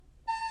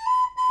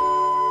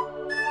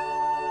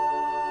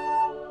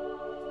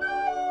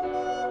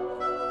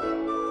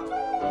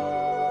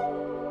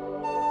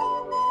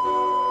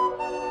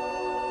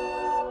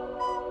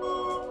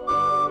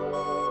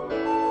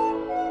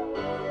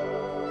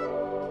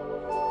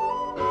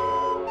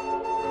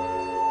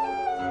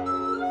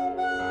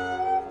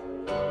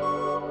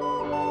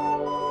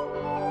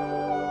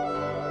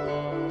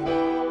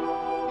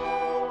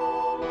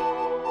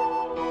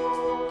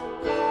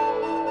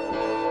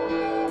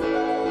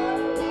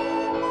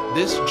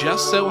This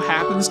just so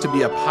happens to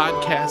be a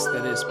podcast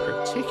that is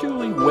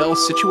particularly well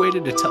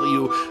situated to tell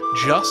you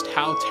just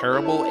how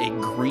terrible a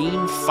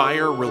green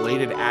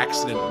fire-related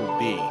accident would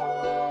be.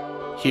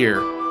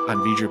 Here on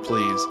V'ger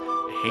Please,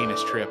 a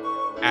heinous trip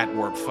at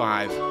Warp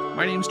 5.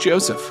 My name's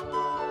Joseph.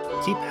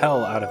 Keep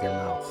hell out of your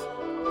mouth.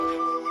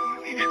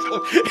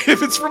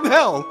 If it's from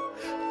hell,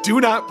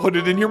 do not put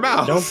it in your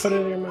mouth. Don't put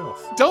it in your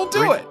mouth. Don't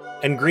do it.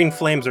 And green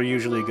flames are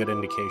usually a good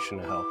indication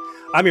of hell.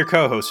 I'm your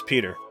co-host,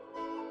 Peter.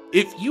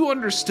 If you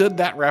understood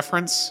that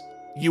reference,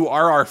 you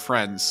are our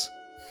friends,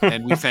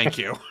 and we thank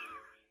you.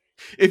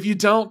 If you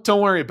don't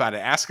worry about it.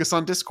 Ask us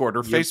on Discord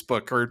or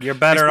Facebook or you're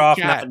better Facebook off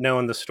chat. not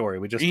knowing the story.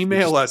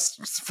 Email us.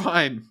 It's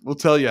fine. We'll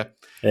tell you.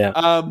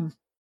 Yeah.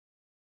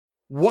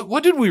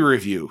 What did we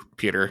review,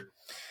 Peter?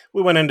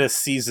 We went into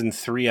season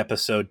 3,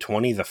 episode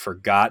 20, The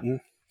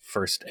Forgotten.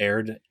 First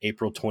aired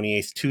April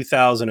 28th,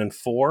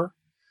 2004.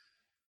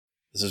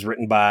 This is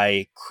written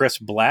by Chris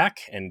Black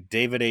and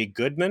David A.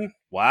 Goodman.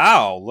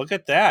 Wow, look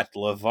at that.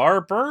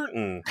 LeVar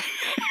Burton.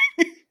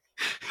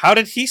 How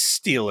did he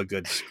steal a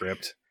good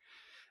script?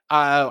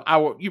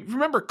 You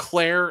remember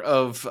Claire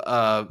of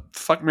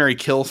Fuck, Marry,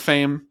 Kill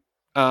fame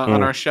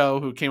on our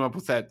show, who came up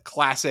with that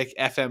classic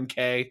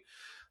FMK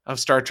of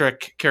Star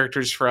Trek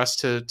characters for us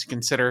to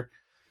consider?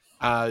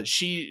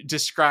 She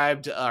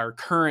described our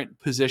current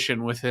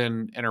position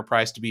within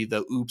Enterprise to be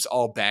the oops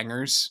all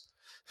bangers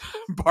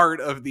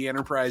part of the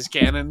Enterprise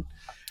canon,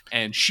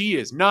 and she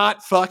is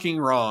not fucking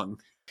wrong.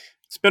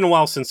 It's been a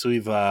while since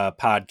we've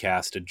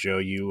podcasted, Joe.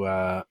 You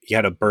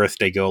had a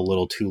birthday go a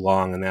little too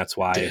long, and that's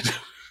why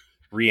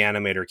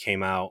Reanimator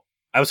came out.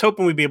 I was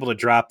hoping we'd be able to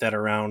drop that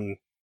around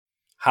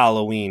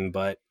Halloween,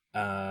 but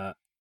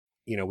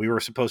we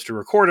were supposed to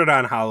record it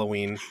on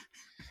Halloween.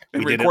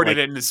 We recorded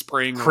it in the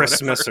spring,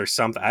 Christmas or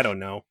something. I don't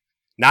know.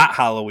 Not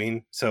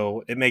Halloween,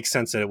 so it makes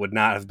sense that it would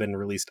not have been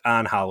released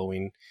on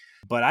Halloween.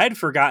 But I had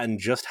forgotten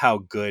just how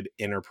good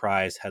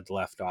Enterprise had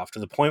left off, to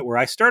the point where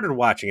I started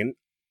watching it.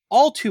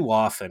 All too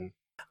often,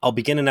 I'll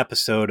begin an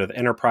episode of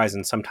Enterprise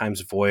and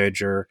sometimes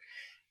Voyager,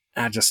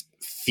 and I just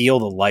feel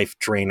the life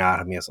drain out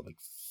of me. I was like,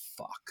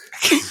 fuck,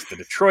 this is the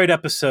Detroit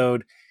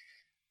episode.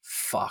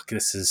 Fuck,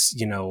 this is,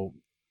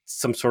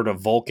 some sort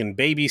of Vulcan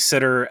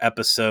babysitter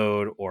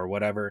episode or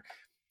whatever.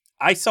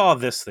 I saw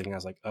this thing. I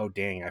was like, oh,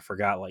 dang, I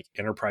forgot,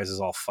 Enterprise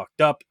is all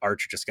fucked up.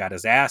 Archer just got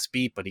his ass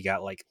beat, but he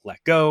got,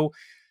 let go.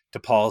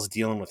 T'Pol's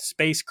dealing with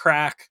space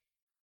crack.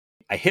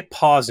 I hit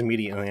pause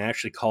immediately, and I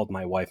actually called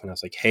my wife, and I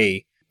was like,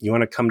 hey, you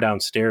want to come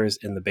downstairs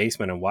in the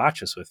basement and watch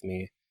this with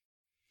me?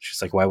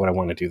 She's like, why would I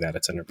want to do that?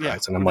 It's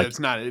Enterprise. And I'm like, it's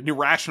not an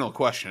irrational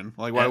question.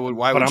 Why would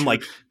I'm you?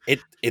 Like,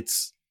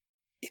 it's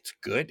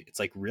good. It's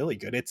really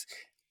good.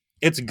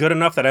 It's good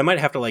enough that I might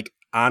have to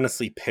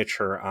honestly pitch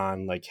her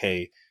on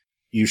hey,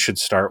 you should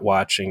start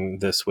watching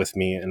this with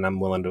me, and I'm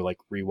willing to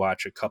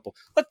rewatch a couple.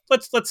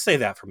 Let's say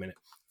that for a minute.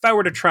 If I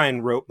were to try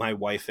and rope my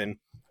wife in,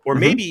 or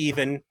maybe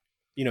even,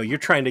 you're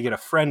trying to get a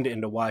friend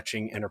into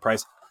watching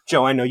Enterprise.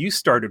 Joe, I know you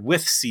started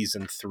with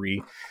season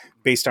 3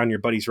 based on your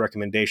buddy's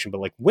recommendation,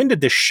 but when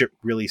did this shit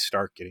really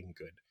start getting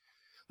good?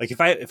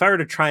 If I were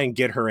to try and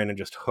get her in and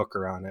just hook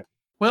her on it.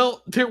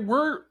 Well, there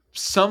were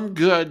some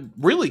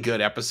really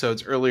good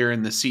episodes earlier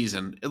in the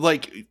season.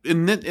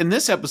 In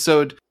this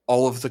episode,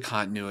 all of the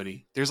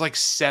continuity. There's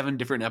 7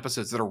 different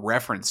episodes that are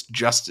referenced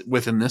just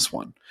within this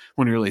one,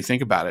 when you really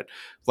think about it.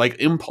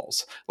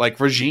 Impulse,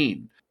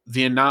 Regine,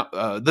 the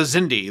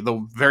Xindi,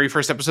 the very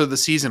first episode of the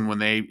season when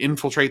they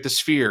infiltrate the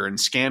sphere and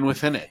scan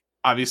within it.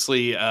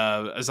 Obviously,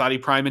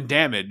 Azadi Prime and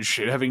Damage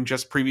having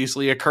just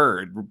previously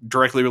occurred,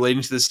 directly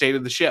relating to the state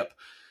of the ship.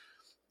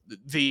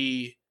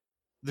 The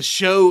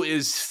show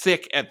is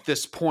thick at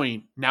this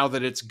point, now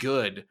that it's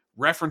good,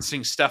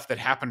 referencing stuff that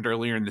happened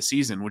earlier in the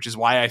season, which is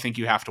why I think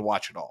you have to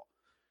watch it all.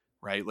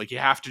 Right? You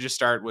have to just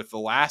start with the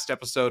last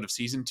episode of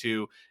season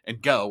 2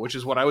 and go, which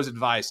is what I was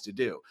advised to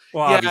do.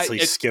 Well, obviously,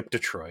 skip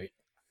Detroit.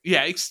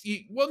 Yeah,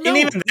 no, and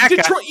even that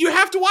Detroit, you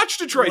have to watch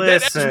Detroit.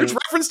 It's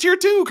referenced here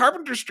too.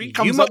 Carpenter Street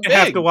comes up big. You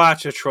might have to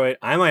watch Detroit.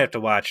 I might have to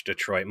watch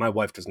Detroit. My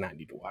wife does not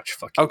need to watch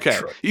fucking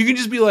Detroit. You can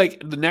just be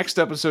the next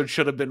episode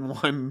should have been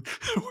one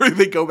where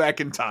they go back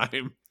in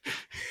time.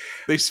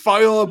 They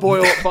spoil a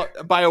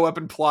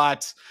bioweapon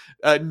plot.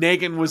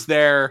 Negan was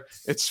there.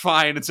 It's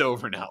fine. It's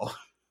over now.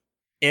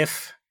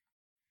 If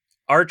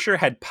Archer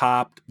had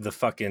popped the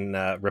fucking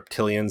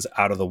reptilians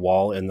out of the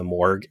wall in the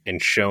morgue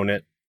and shown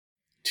it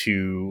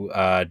to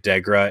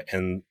Degra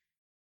and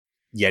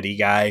Yeti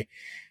guy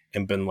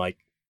and been like,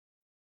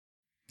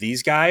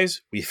 these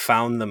guys, we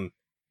found them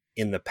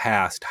in the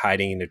past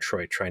hiding in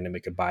Detroit trying to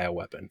make a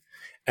bioweapon,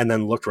 and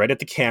then looked right at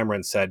the camera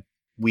and said,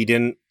 we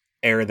didn't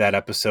air that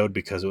episode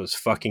because it was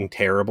fucking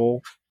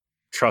terrible.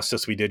 Trust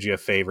us, we did you a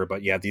favor,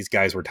 but yeah, these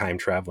guys were time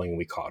traveling and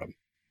we caught them.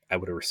 I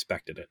would have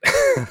respected it.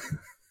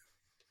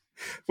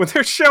 When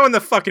they're showing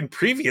the fucking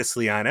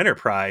previously on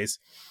Enterprise,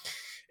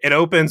 it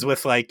opens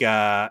with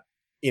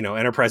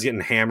Enterprise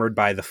getting hammered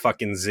by the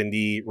fucking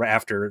Xindi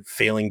after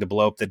failing to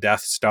blow up the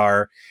Death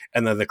Star,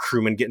 and then the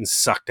crewman getting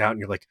sucked out, and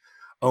you're like,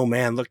 oh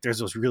man, look, there's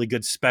those really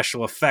good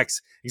special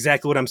effects.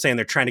 Exactly what I'm saying.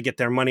 They're trying to get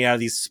their money out of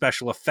these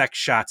special effects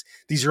shots.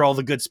 These are all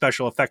the good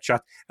special effects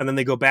shots. And then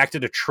they go back to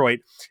Detroit,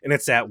 and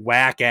it's that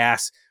whack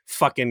ass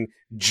fucking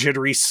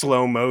jittery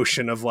slow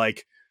motion of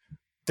like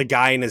the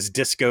guy in his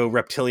disco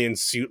reptilian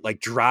suit,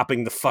 like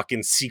dropping the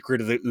fucking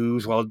secret of the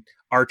ooze while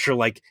Archer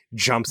like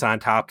jumps on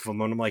top of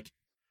him. And I'm like,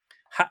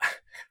 how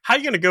are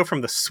you going to go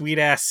from the sweet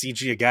ass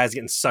CG of guys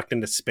getting sucked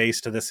into space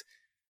to this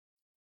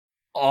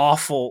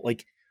awful,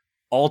 like,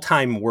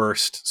 all-time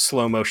worst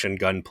slow motion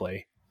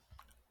gunplay?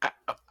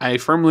 I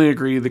firmly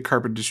agree the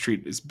Carpenter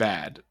Street is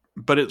bad,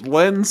 but it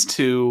lends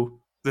to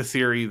the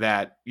theory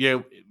that,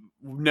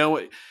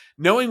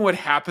 knowing what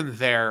happened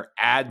there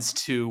adds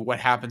to what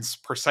happens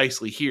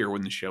precisely here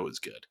when the show is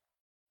good.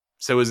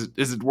 So is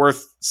it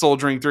worth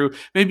soldiering through?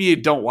 Maybe you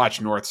don't watch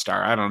North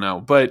Star. I don't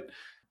know, but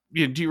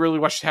do you really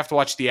have to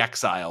watch The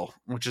Exile,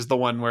 which is the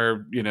one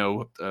where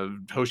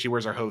Hoshi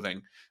wears her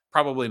clothing?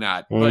 Probably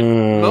not, but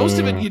most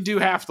of it you do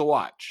have to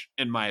watch,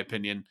 in my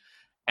opinion.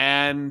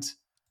 And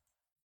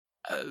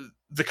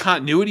the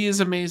continuity is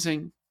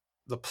amazing.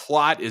 The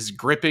plot is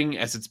gripping,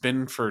 as it's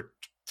been for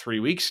 3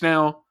 weeks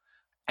now.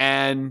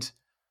 And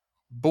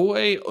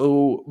boy,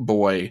 oh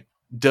boy,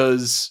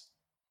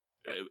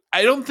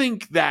 I don't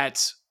think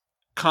that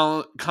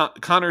Connor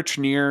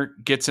Trinneer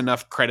gets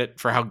enough credit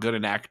for how good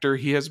an actor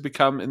he has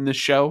become in this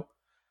show.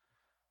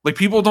 Like,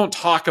 people don't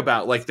talk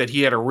about like that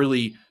he had a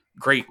really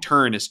great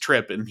turn as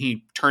Trip, and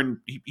he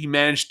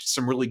managed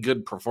some really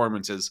good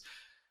performances.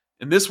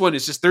 And this one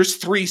is just, there's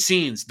 3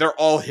 scenes. They're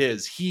all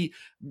his. He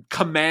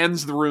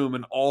commands the room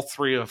in all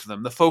 3 of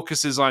them. The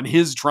focus is on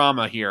his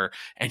drama here,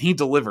 and he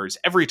delivers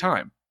every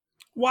time.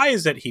 Why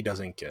is it he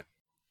doesn't get?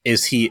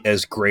 Is he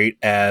as great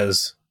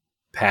as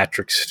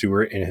Patrick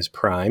Stewart in his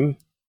prime?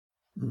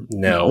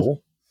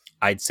 No.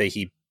 I'd say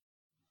he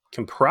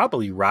can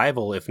probably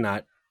rival, if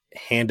not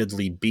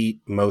handedly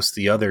beat, most of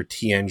the other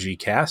TNG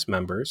cast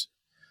members.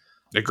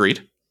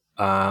 Agreed.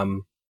 I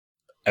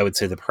would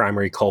say the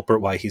primary culprit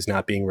why he's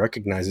not being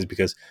recognized is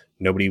because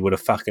nobody would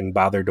have fucking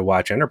bothered to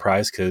watch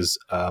Enterprise, because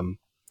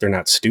they're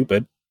not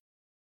stupid.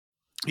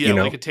 Yeah,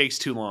 like it takes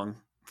too long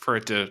for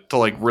it to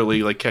like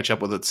really like catch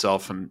up with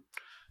itself, and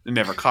it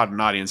never caught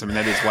an audience. I mean,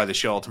 that is why the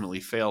show ultimately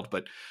failed.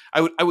 But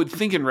I would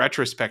think in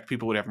retrospect,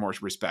 people would have more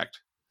respect.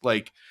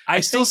 Like,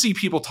 I still see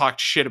people talk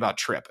shit about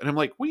Trip, and I'm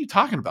like, what are you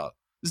talking about?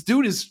 This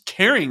dude is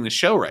carrying the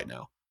show right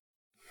now.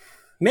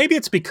 Maybe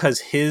it's because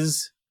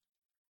his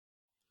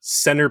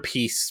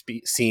centerpiece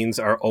scenes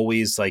are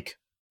always like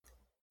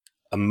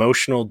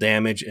emotional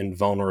damage and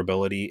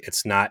vulnerability.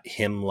 It's not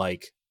him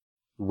like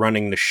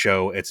running the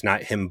show. It's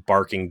not him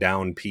barking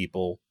down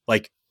people.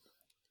 Like,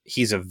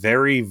 he's a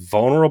very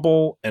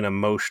vulnerable and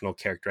emotional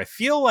character. I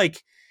feel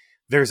like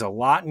there's a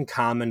lot in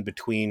common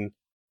between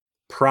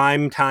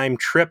primetime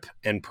Trip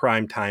and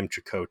primetime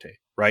Chakotay,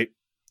 right?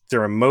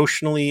 They're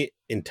emotionally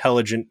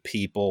intelligent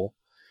people.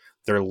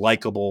 They're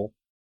likable.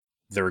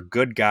 They're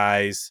good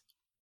guys.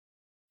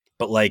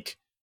 But like,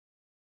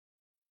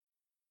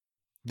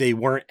 they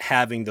weren't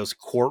having those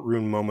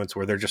courtroom moments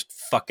where they're just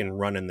fucking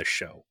running the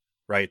show,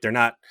 right? They're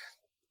not,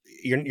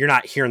 you're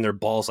not hearing their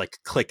balls like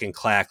click and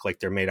clack like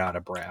they're made out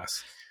of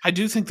brass. I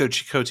do think, though,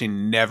 Chakotay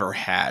never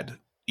had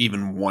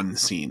even one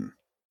scene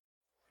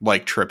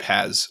like Trip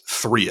has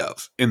 3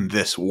 of in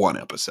this one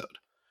episode,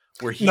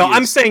 where he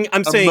I'm saying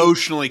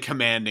emotionally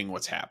commanding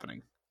what's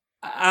happening.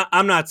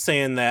 I'm not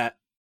saying that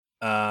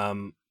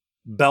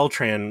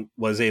Beltran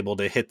was able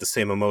to hit the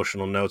same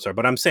emotional notes,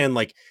 but I'm saying,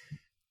 like,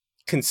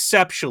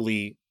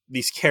 conceptually,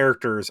 these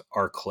characters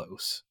are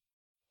close.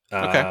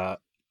 Okay.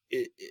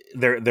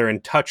 They're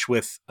in touch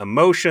with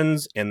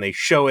emotions, and they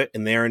show it,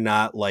 and they're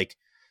not like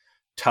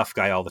tough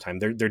guy all the time.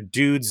 They're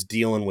dudes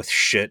dealing with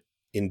shit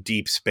in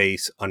deep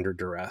space under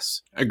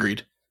duress.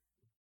 Agreed.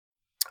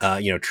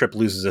 Trip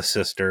loses a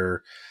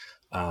sister.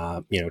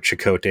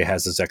 Chakotay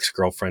has his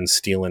ex-girlfriend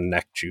stealing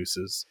neck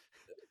juices.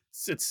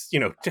 It's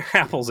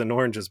apples and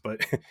oranges,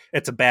 but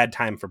it's a bad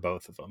time for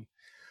both of them.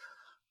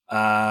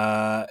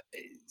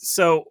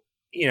 So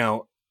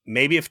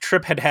maybe if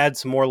Trip had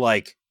some more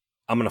like,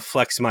 I'm gonna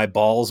flex my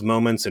balls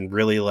moments and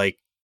really like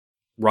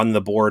run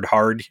the board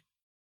hard,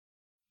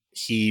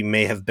 he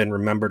may have been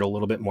remembered a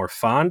little bit more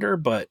fonder.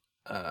 But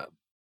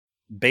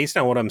based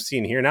on what I'm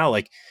seeing here now,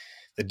 like,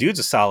 the dude's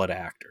a solid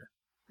actor.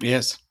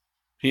 Yes,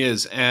 he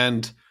is.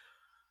 And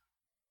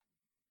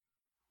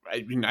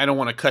I mean, I don't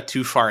want to cut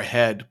too far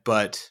ahead,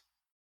 but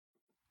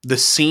the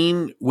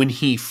scene when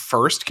he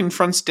first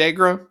confronts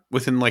Degra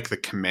within like the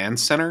command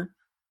center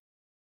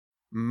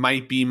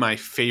might be my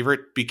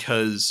favorite,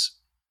 because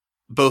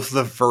both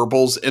the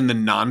verbals and the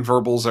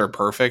nonverbals are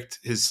perfect.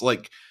 His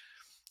like,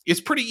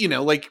 it's pretty,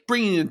 like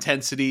bringing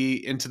intensity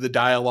into the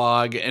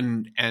dialogue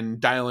and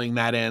dialing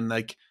that in.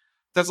 Like,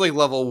 that's like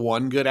level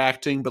 1 good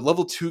acting, but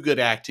level 2 good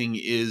acting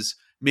is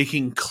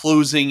making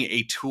closing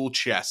a tool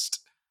chest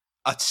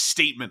a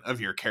statement of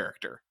your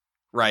character,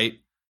 right?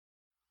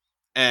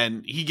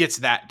 And he gets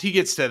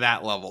to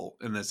that level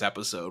in this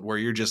episode where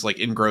you're just like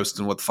engrossed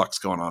in what the fuck's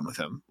going on with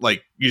him.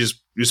 Like, you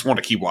just want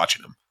to keep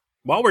watching him.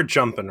 While we're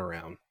jumping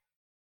around,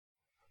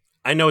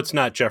 I know it's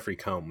not Jeffrey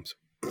Combs,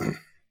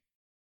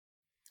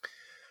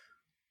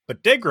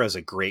 but Degra is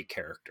a great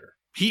character.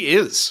 He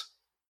is.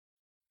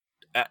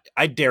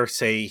 I dare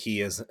say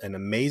he is an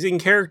amazing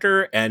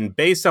character, and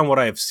based on what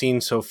I have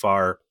seen so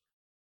far,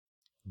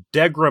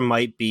 Degra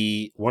might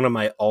be one of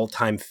my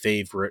all-time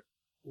favorite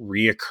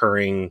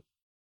reoccurring,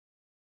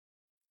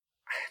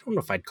 I don't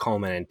know if I'd call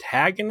him an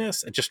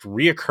antagonist, just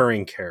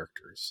reoccurring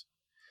characters.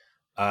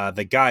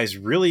 The guy's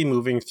really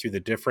moving through the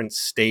different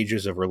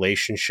stages of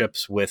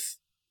relationships with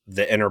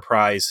the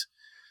Enterprise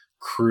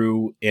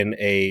crew in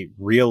a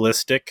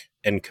realistic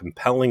and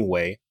compelling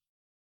way.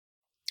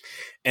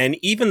 And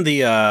even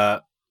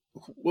the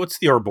what's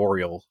the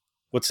arboreal?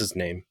 What's his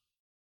name?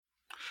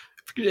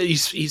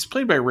 He's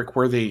played by Rick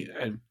Worthy.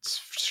 It's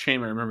a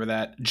shame I remember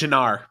that.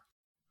 Jannar.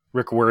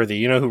 Rick Worthy.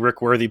 You know who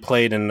Rick Worthy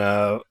played in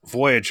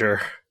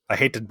Voyager? I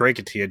hate to break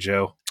it to you,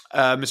 Joe.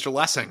 Mr.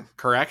 Lessing,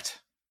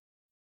 correct?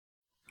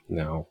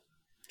 No,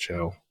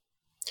 Joe.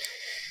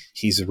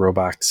 He's a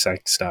robot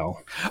sex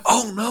doll.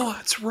 Oh no,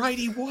 that's right.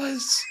 He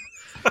was.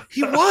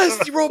 He was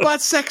the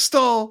robot sex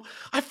doll.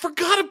 I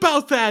forgot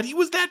about that. He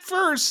was that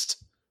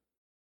first.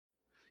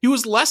 He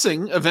was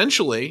Lessing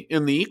eventually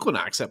in the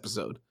Equinox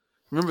episode.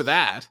 Remember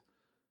that?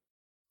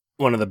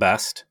 One of the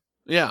best.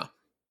 Yeah.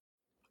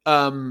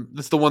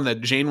 That's the one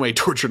that Janeway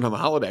tortured on the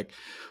holodeck.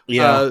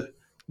 Yeah.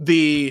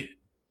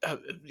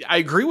 I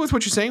agree with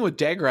what you're saying with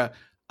Degra.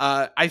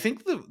 I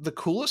think the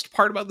coolest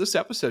part about this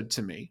episode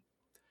to me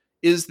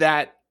is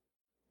that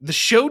the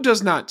show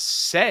does not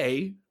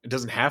say, it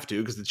doesn't have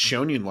to because it's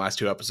shown you in the last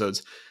two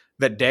episodes,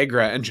 that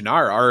Degra and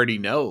Jannar already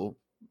know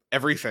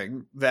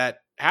everything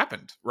that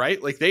happened,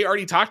 right? Like they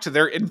already talked to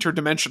their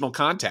interdimensional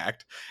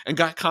contact and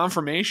got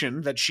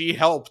confirmation that she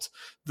helped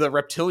the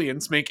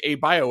reptilians make a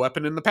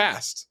bioweapon in the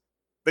past.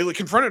 They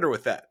confronted her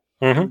with that.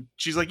 Mm-hmm.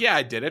 She's like, yeah,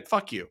 I did it.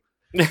 Fuck you.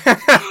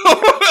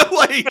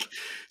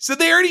 So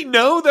they already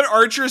know that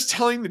Archer is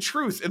telling the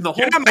truth. And the whole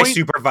You're not my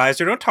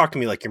supervisor. Don't talk to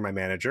me like you're my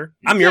manager.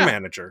 I'm your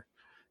manager.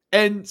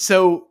 And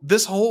so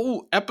this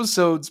whole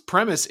episode's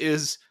premise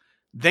is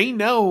they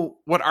know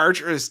what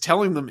Archer is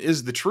telling them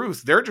is the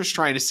truth. They're just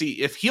trying to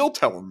see if he'll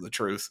tell them the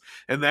truth.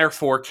 And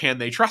therefore, can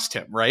they trust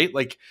him, right?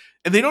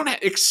 And they don't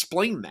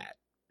explain that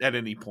at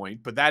any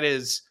point. But that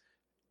is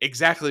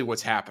exactly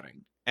what's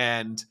happening.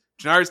 And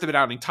Jannar's the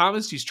doubting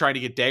Thomas. He's trying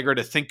to get Degra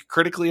to think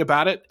critically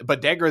about it,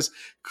 but Degra's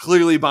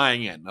clearly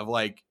buying in of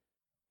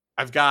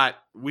we've got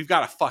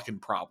a fucking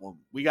problem.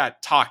 We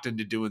got talked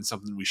into doing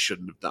something we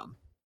shouldn't have done.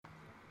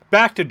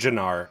 Back to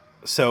Jannar.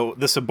 So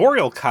the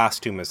arboreal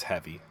costume is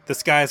heavy.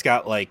 This guy's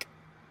got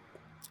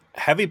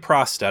heavy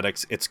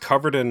prosthetics. It's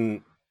covered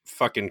in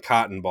fucking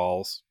cotton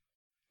balls.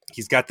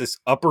 He's got this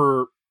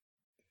upper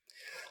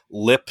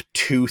lip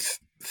tooth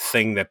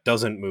thing that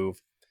doesn't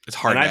move. It's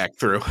hard to act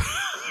through.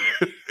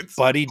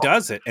 But he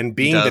does it, and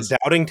being the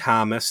doubting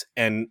Thomas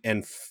and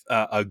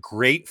a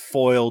great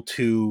foil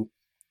to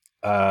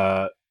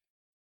Degra,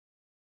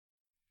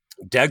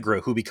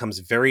 who becomes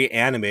very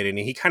animated,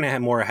 and he kind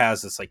of more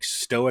has this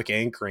stoic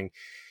anchoring.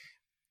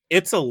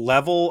 It's a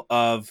level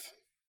of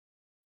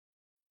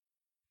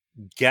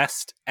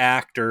guest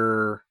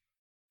actor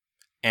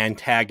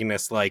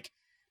antagonist,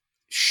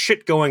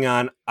 shit going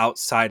on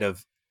outside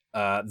of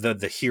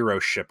the hero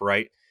ship,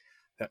 right?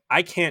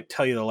 I can't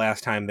tell you the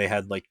last time they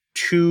had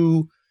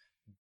two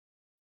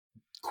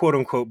quote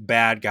unquote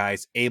bad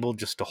guys able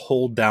just to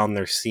hold down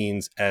their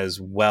scenes as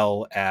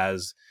well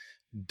as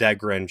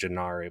Degra and Jannar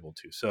are able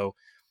to. So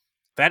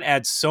that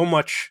adds so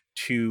much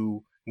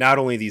to not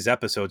only these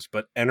episodes,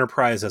 but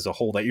Enterprise as a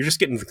whole, that you're just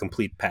getting the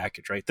complete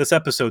package, right? This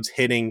episode's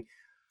hitting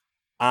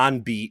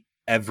on beat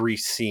every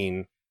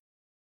scene,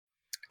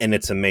 and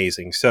it's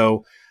amazing.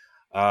 So,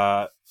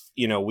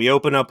 we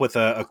open up with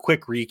a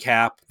quick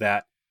recap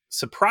that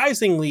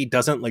surprisingly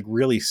doesn't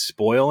really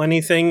spoil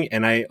anything,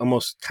 and I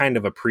almost kind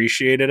of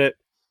appreciated it.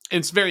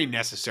 It's very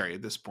necessary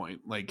at this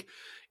point.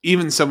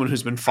 Even someone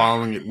who's been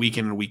following it week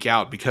in and week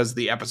out, because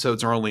the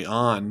episodes are only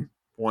on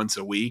once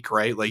a week,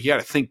 right? You got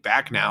to think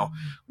back now,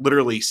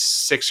 literally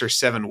 6 or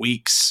 7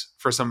 weeks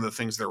for some of the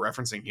things they're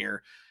referencing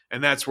here.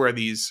 And that's where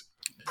these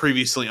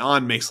previously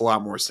on makes a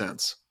lot more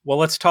sense. Well,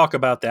 let's talk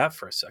about that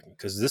for a second,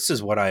 because this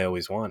is what I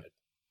always wanted.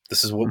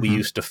 This is what we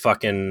used to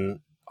fucking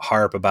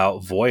harp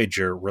about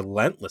Voyager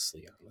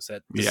relentlessly on. Was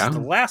that this is the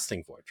last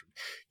thing Voyager.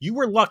 You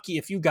were lucky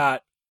if you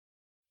got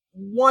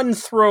one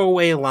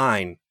throwaway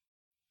line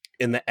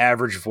in the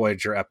average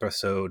Voyager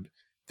episode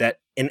that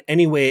in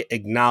any way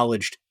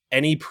acknowledged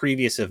any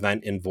previous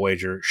event in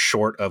Voyager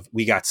short of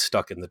we got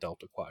stuck in the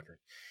Delta Quadrant.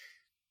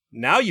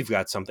 Now you've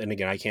got something.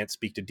 Again, I can't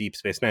speak to Deep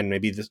Space Nine.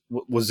 Maybe this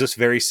was this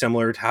very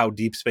similar to how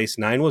Deep Space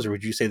Nine was, or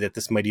would you say that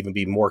this might even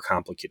be more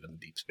complicated than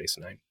Deep Space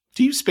Nine?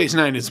 Deep Space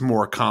Nine is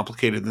more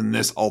complicated than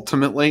this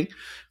ultimately,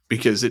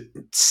 because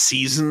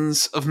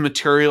seasons of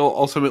material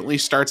ultimately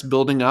starts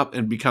building up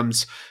and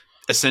becomes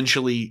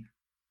essentially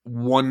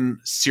one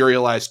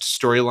serialized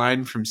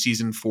storyline from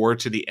season 4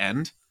 to the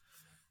end.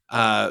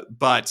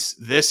 But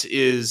this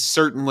is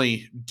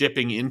certainly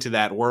dipping into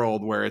that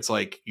world where it's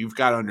like, you've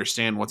got to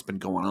understand what's been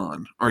going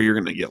on or you're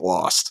going to get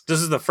lost. This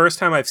is the first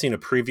time I've seen a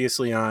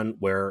previously on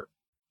where,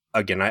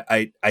 again,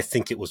 I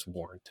think it was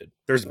warranted.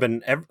 There's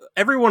been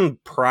everyone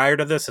prior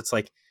to this, it's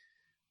like,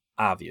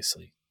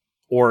 obviously.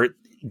 Or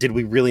did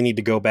we really need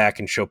to go back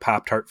and show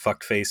Pop-Tart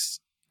fuckface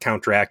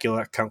Count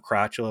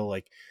Crotula?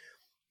 Like,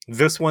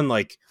 this one,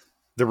 like,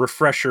 the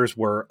refreshers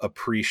were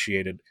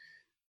appreciated.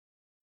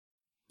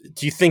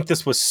 Do you think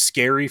this was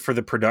scary for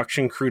the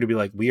production crew to be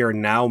like, we are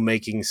now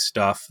making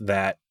stuff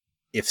that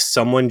if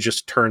someone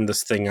just turned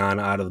this thing on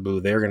out of the blue,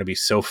 they're going to be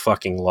so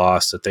fucking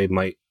lost that they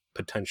might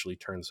potentially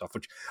turn this off?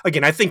 Which,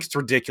 again, I think it's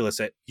ridiculous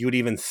that you would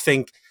even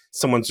think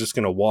someone's just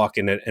going to walk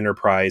in at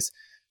Enterprise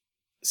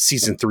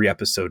season 3,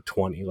 episode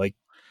 20. Like,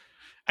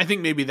 I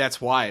think maybe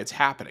that's why it's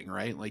happening,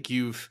 right? Like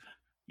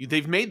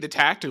they've made the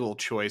tactical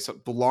choice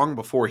long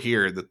before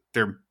here that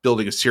they're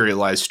building a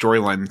serialized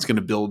storyline that's going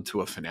to build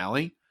to a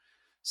finale.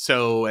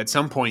 So at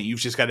some point, you've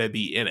just got to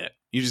be in it.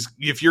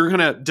 If you're going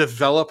to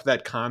develop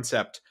that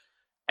concept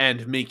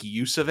and make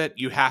use of it,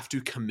 you have to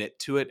commit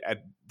to it at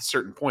a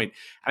certain point.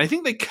 And I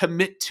think they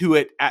commit to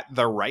it at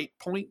the right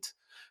point,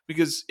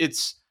 because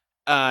it's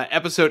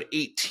episode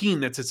 18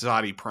 that's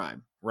Azadi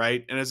Prime,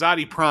 right? And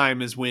Azadi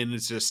Prime is when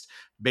it's just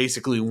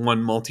basically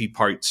one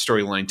multi-part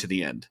storyline to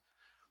the end.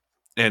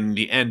 And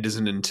the end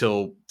isn't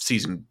until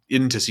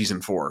into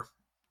season 4.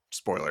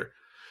 Spoiler.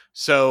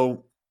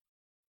 So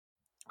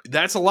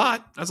that's a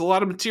lot. That's a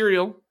lot of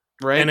material,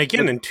 right? And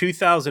again, in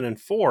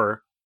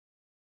 2004,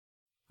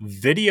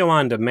 video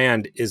on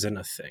demand isn't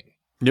a thing.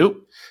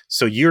 Nope.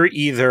 So you're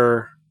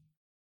either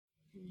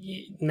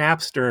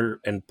Napster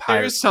and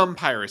pirate. There's some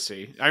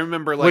piracy. I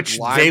remember, like, which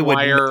they would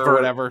LimeWire never, or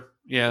whatever.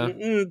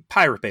 Yeah.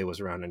 Pirate Bay was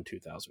around in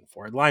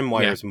 2004.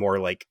 LimeWire is more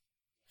like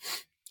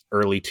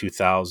early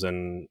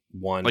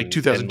 2001, like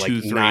 2002,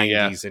 and like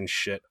 90s and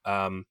shit.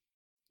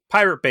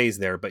 Pirate Bay's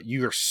there, but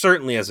you are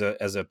certainly as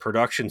a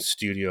production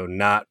studio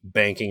not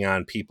banking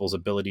on people's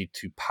ability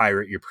to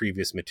pirate your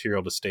previous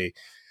material to stay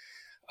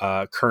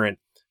current.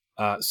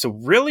 So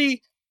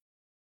really,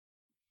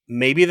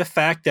 maybe the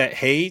fact that,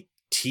 hey,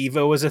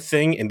 TiVo is a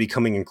thing and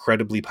becoming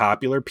incredibly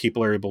popular,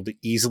 people are able to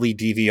easily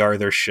DVR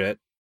their shit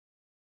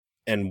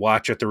and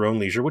watch at their own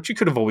leisure, which you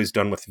could have always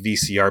done with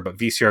VCR, but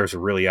VCRs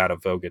were really out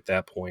of vogue at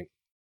that point.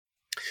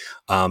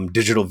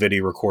 Digital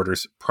video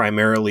recorders,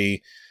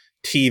 primarily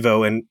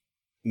TiVo, and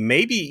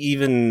maybe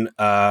even,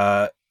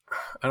 I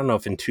don't know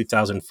if in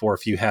 2004,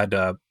 if you had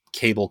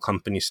cable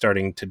companies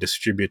starting to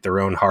distribute their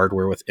own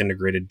hardware with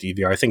integrated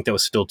DVR. I think that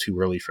was still too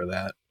early for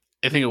that.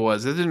 I think it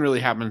was. It didn't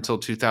really happen until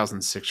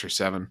 2006 or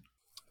 7.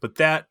 But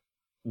that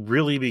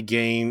really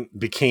became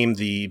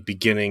the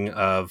beginning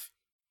of,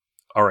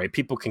 all right,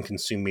 people can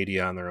consume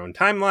media on their own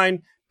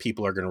timeline.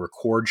 People are going to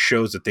record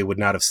shows that they would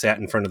not have sat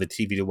in front of the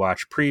TV to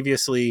watch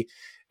previously.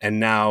 And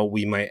now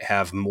we might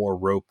have more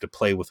rope to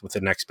play with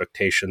an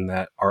expectation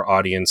that our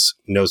audience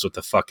knows what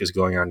the fuck is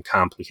going on,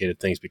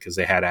 complicated things, because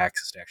they had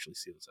access to actually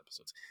see those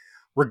episodes.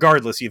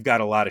 Regardless, you've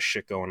got a lot of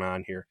shit going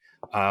on here.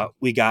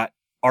 We got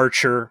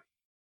Archer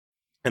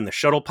and the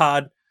shuttle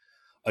pod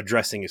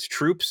addressing his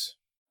troops.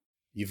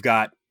 You've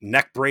got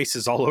neck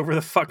braces all over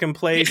the fucking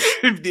place.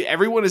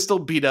 Everyone is still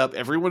beat up.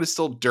 Everyone is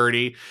still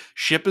dirty.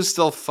 Ship is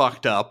still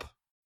fucked up.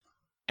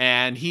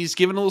 And he's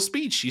giving a little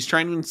speech. He's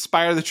trying to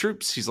inspire the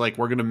troops. He's like,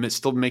 we're going to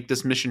still make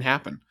this mission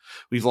happen.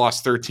 We've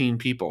lost 18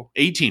 people.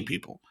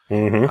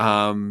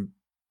 Mm-hmm.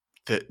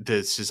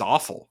 This is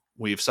awful.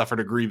 We have suffered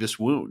a grievous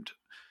wound.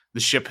 The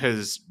ship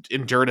has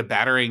endured a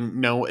battering.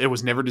 No, it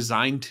was never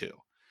designed to.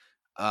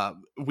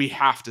 We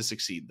have to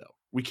succeed, though.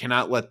 We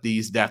cannot let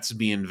these deaths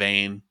be in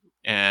vain.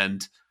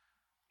 And,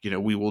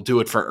 we will do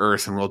it for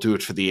Earth, and we'll do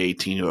it for the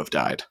 18 who have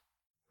died.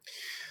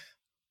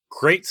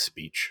 Great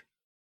speech.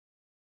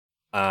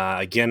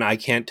 Again, I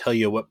can't tell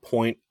you at what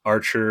point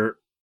Archer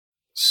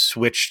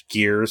switched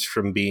gears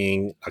from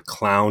being a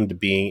clown to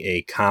being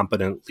a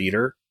competent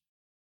leader.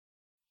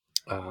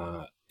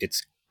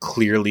 It's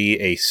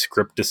clearly a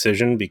script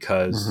decision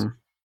because,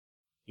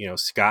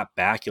 Scott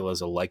Bakula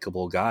is a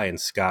likable guy, and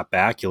Scott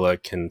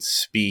Bakula can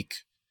speak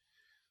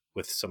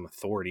with some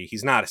authority.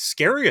 He's not a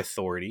scary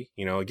authority.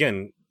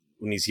 Again,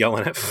 when he's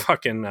yelling at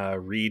fucking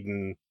Reed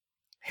and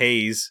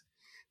Hayes,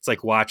 it's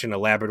like watching a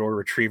Labrador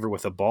retriever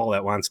with a ball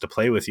that wants to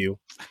play with you.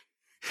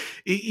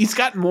 He's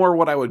got more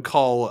what I would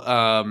call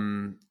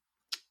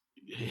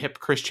hip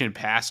Christian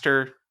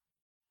pastor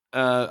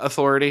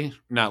authority,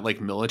 not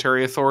like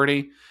military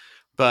authority,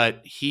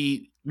 but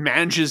he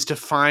manages to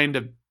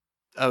find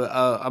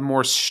a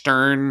more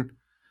stern,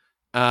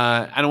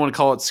 I don't want to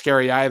call it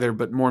scary either,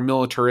 but more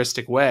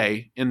militaristic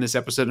way in this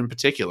episode in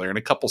particular, in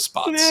a couple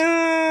spots.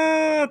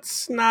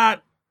 It's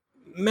not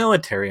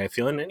military, I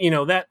feel. And,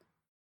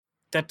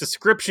 that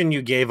description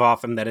you gave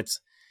off him, that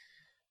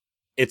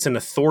it's an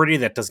authority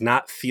that does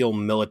not feel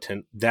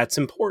militant, that's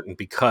important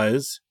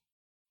because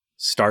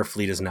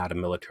Starfleet is not a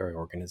military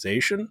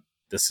organization.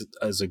 This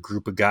is a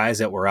group of guys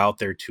that were out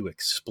there to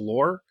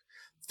explore.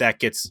 That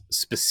gets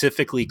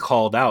specifically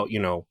called out,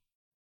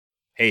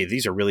 hey, hey,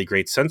 these are really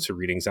great sensor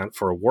readings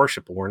for a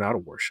warship, but we're not a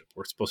warship.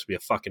 We're supposed to be a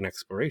fucking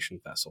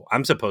exploration vessel.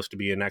 I'm supposed to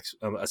be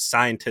a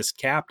scientist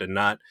captain,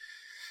 not,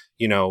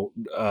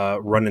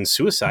 running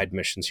suicide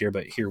missions here,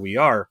 but here we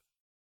are.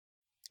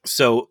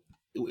 So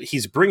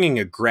he's bringing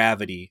a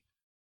gravity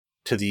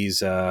to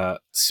these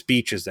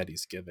speeches that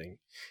he's giving.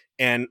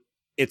 And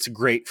it's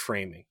great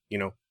framing.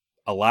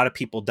 A lot of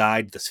people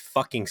died. This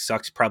fucking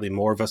sucks. Probably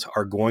more of us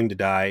are going to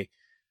die.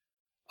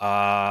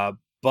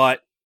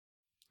 But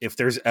if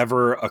there's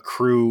ever a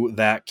crew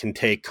that can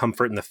take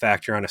comfort in the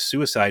fact you're on a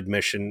suicide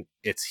mission,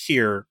 it's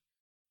here.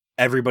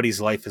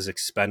 Everybody's life is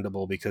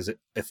expendable, because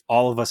if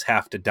all of us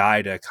have to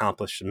die to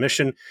accomplish the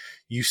mission,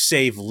 you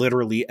save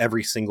literally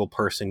every single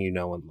person you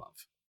know and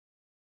love.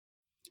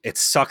 It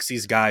sucks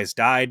these guys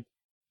died.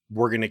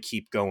 We're going to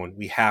keep going.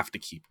 We have to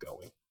keep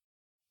going.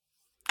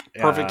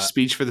 Perfect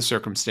speech for the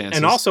circumstances.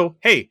 And also,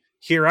 hey,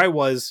 here I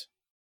was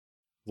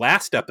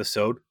last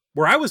episode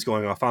where I was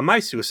going off on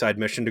my suicide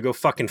mission to go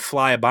fucking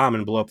fly a bomb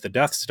and blow up the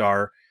Death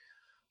Star.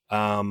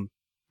 And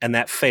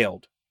that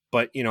failed.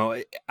 But,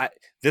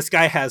 this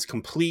guy has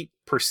complete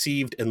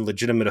perceived and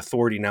legitimate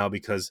authority now,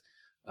 because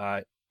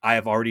I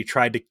have already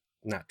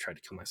not tried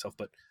to kill myself,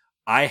 but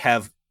I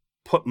have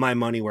put my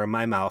money where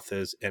my mouth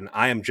is, and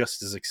I am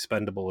just as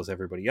expendable as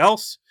everybody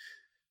else.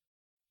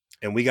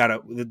 And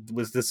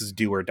this is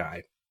do or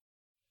die.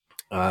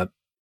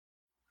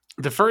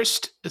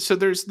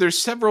 There's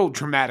several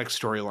dramatic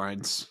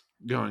storylines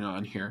going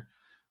on here.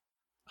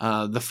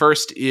 The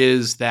first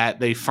is that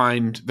they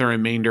find the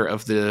remainder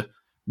of the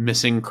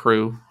missing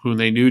crew, who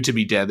they knew to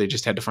be dead. They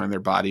just had to find their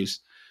bodies.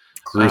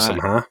 Gruesome,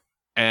 huh?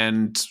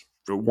 And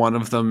one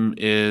of them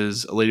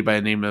is a lady by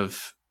the name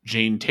of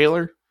Jane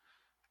Taylor.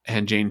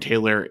 And Jane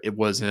Taylor, it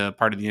was a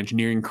part of the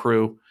engineering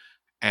crew.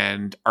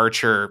 And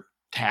Archer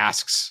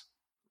tasks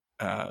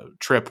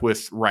Trip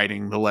with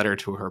writing the letter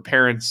to her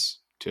parents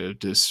to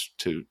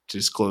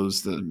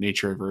disclose the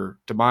nature of her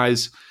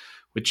demise,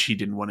 which he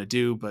didn't want to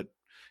do. But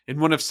in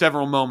one of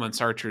several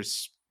moments,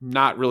 Archer's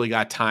not really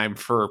got time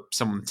for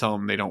someone to tell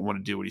him they don't want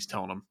to do what he's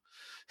telling them.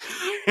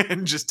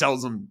 And just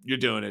tells them, you're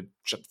doing it.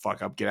 Shut the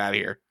fuck up. Get out of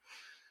here.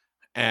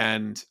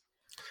 And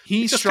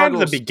he it's struggles.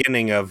 Kind of the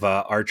beginning of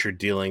Archer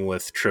dealing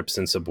with Trip's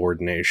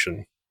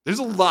insubordination. There's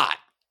a lot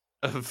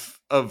of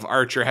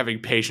Archer having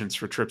patience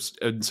for Trip's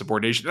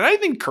insubordination. And I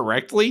think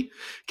correctly,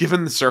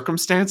 given the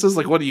circumstances.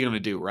 Like, what are you going to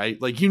do, right?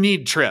 Like, you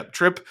need Trip.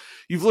 Trip,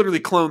 you've literally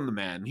cloned the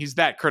man. He's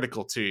that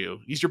critical to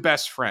you. He's your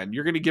best friend.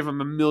 You're going to give him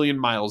 1,000,000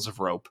 miles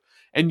of rope.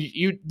 And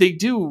they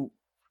do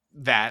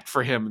that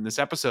for him in this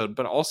episode,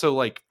 but also,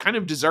 like, kind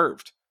of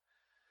deserved.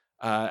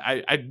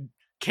 I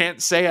can't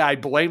say I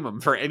blame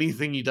him for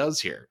anything he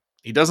does here.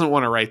 He doesn't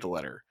want to write the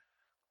letter.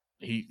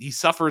 He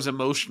suffers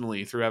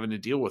emotionally through having to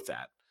deal with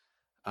that.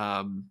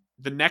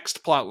 The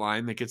next plot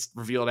line that gets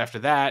revealed after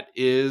that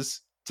is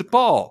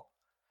T'Pol,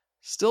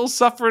 still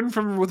suffering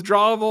from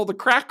withdrawal of all the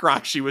crack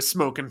rock she was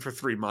smoking for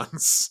 3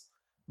 months.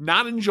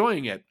 Not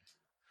enjoying it.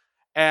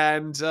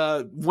 And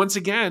once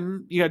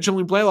again, you got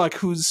Julian Blaylock,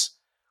 who's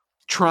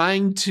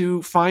trying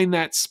to find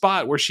that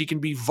spot where she can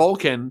be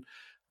Vulcan,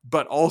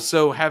 but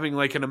also having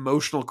like an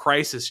emotional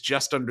crisis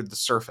just under the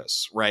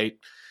surface, right?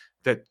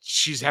 That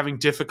she's having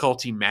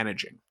difficulty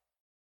managing.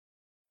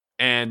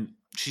 And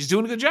she's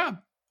doing a good job.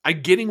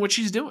 I'm getting what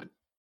she's doing.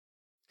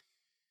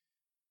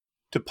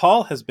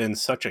 T'Pol has been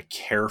such a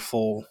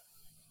careful,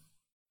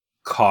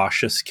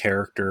 cautious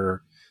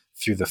character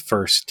through the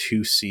first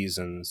 2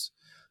 seasons.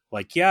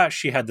 Like, yeah,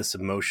 she had this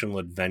emotional,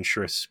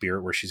 adventurous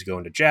spirit where she's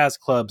going to jazz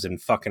clubs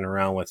and fucking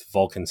around with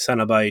Vulcan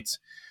Cenobites.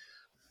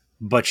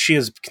 But she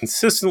has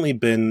consistently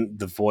been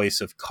the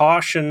voice of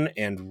caution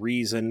and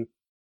reason.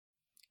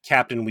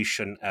 Captain, we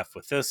shouldn't F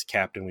with this.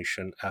 Captain, we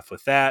shouldn't F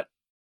with that.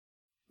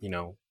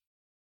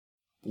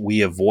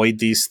 We avoid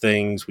these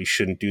things. We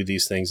shouldn't do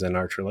these things. And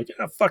Archer, like,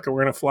 yeah, fuck it.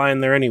 We're going to fly in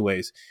there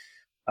anyways.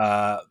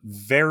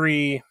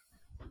 Very,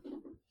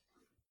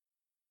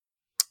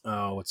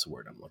 what's the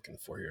word I'm looking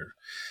for here?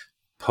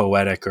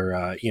 Poetic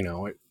or,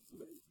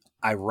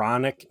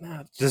 ironic,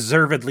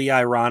 deservedly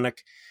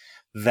ironic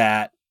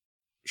that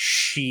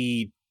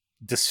she,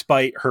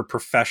 despite her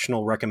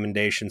professional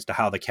recommendations to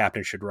how the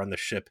captain should run the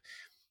ship,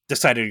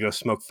 decided to go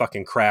smoke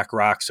fucking crack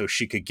rock so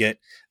she could get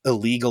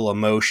illegal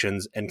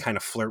emotions and kind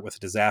of flirt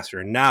with disaster.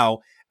 And now,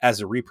 as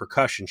a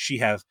repercussion,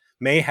 she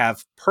may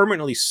have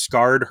permanently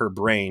scarred her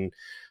brain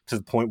to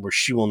the point where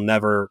she will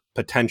never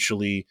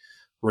potentially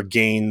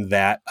regain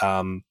that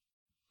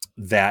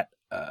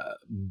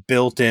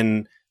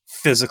built-in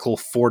physical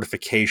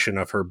fortification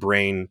of her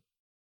brain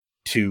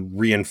to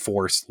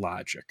reinforce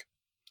logic.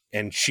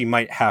 And she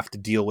might have to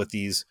deal with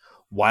these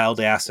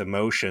wild-ass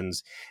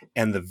emotions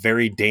and the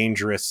very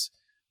dangerous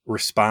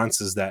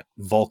responses that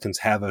Vulcans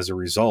have as a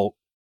result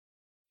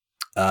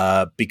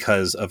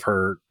because of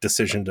her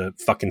decision to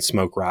fucking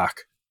smoke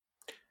rock.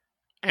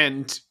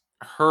 And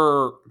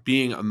her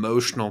being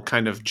emotional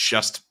kind of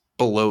just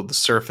below the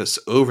surface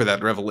over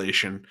that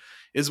revelation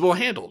is well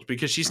handled,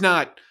 because she's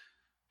not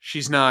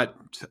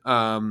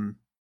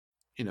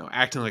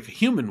acting like a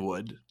human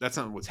would. That's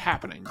not what's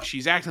happening.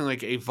 She's acting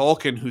like a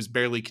Vulcan who's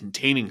barely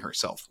containing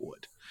herself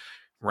would,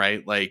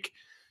 right? Like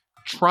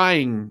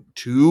trying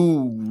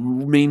to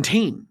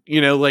maintain,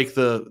 like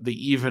the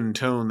even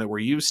tone that we're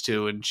used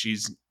to, and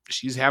she's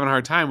having a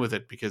hard time with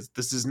it because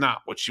this is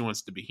not what she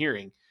wants to be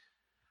hearing.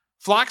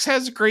 Phlox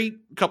has a great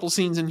couple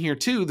scenes in here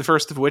too. The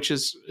first of which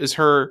is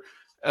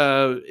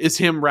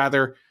him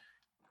rather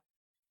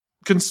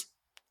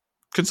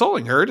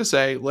consoling her to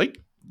say, like,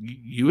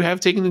 you have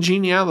taken the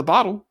genie out of the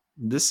bottle.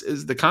 This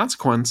is the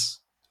consequence.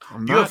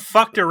 You have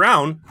fucked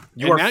around.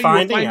 You are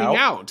finding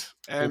out.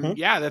 And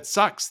yeah, that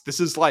sucks. This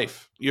is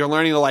life. You're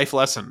learning a life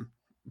lesson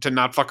to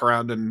not fuck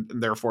around and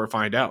therefore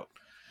find out.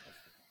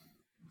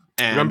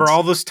 And remember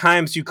all those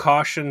times you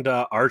cautioned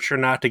Archer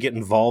not to get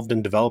involved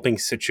in developing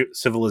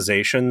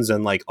civilizations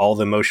and like all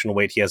the emotional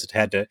weight he has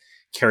had to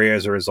carry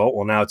as a result?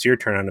 Well, now it's your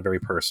turn on a very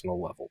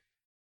personal level.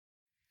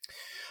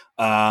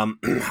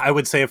 I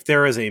would say if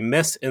there is a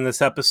miss in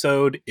this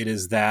episode, it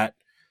is that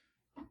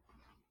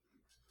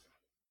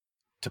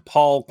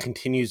T'Pol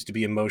continues to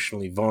be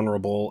emotionally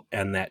vulnerable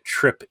and that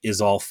Trip is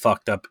all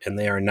fucked up and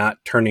they are not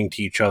turning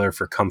to each other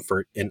for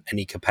comfort in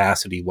any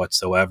capacity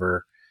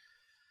whatsoever.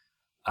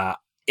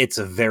 It's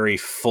a very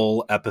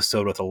full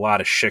episode with a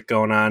lot of shit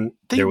going on.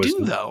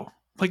 Though.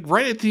 Like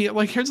right at the,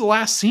 like, here's the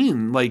last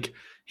scene. Like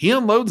he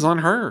unloads on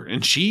her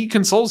and she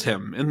consoles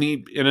him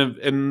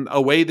in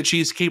a way that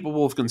she's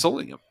capable of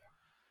consoling him.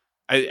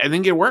 I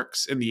think it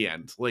works in the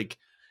end. Like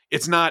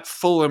it's not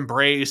full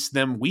embrace,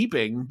 them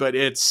weeping, but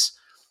it's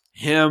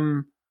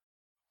him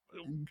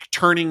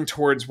turning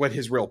towards what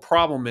his real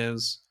problem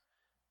is,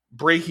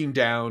 breaking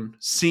down,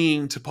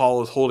 seeing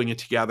T'Pol is holding it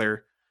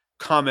together,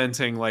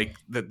 commenting like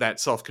that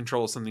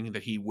self-control is something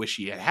that he wish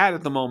he had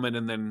at the moment,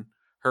 and then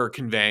her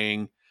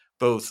conveying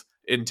both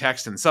in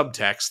text and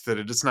subtext that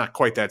it's not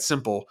quite that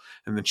simple,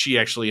 and that she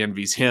actually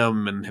envies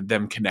him and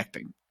them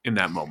connecting in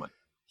that moment.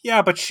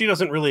 Yeah, but she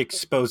doesn't really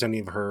expose any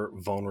of her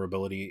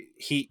vulnerability.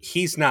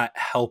 He's not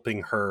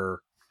helping her.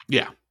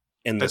 Yeah,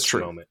 in this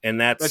moment,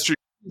 and that's true.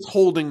 He's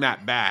holding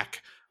that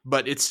back,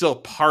 but it's still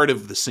part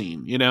of the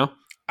scene.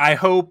 I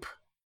hope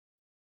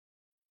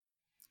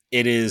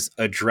it is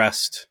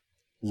addressed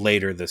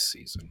later this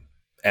season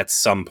at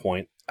some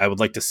point. I would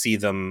like to see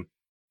them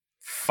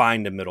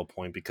find a middle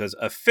point because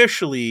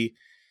officially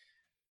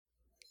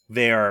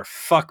they are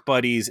fuck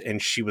buddies,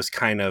 and she was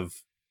kind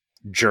of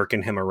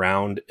jerking him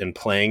around and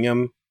playing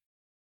him.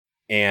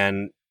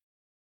 And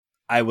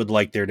I would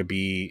like there to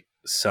be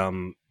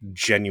some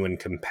genuine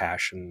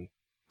compassion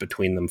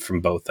between them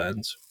from both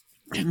ends.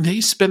 And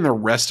they spend the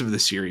rest of the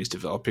series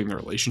developing their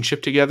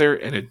relationship together,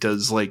 and it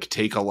does like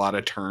take a lot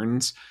of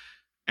turns.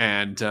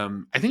 And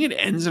I think it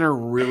ends in a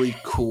really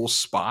cool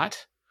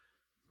spot,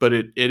 but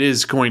it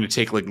is going to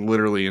take like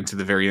literally into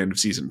the very end of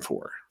season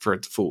 4 for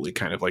it to fully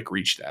kind of like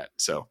reach that.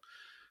 So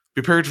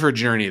be prepared for a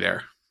journey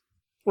there.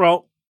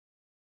 Well,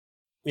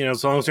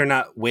 as long as they're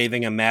not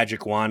waving a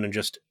magic wand and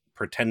just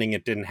pretending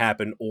it didn't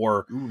happen,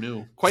 or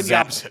quite the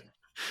opposite.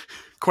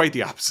 Quite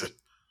the opposite.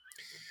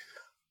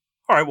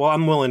 All right, well,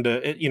 I'm willing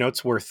to.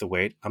 It's worth the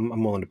wait.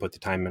 I'm willing to put the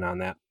time in on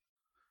that.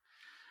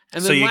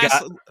 And then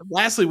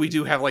lastly, we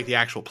do have like the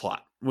actual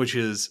plot, which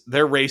is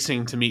they're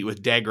racing to meet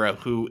with Degra,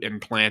 who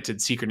implanted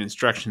secret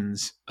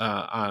instructions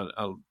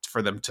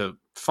for them to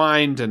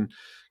find, and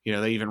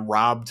they even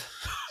robbed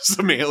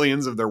some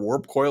aliens of their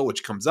warp coil,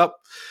 which comes up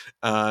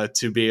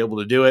to be able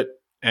to do it,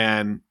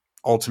 and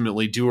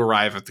ultimately do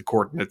arrive at the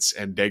coordinates,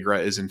 and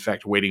Degra is in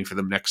fact waiting for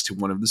them next to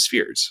one of the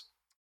spheres.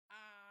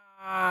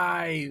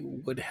 I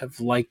would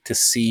have liked to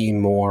see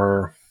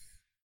more,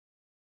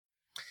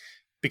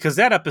 because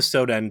that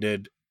episode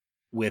ended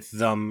with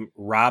them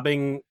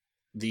robbing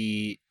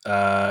the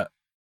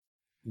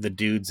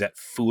dudes that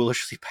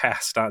foolishly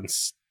passed on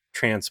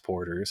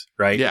transporters,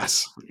 right?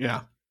 Yes,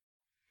 yeah.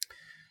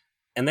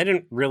 And they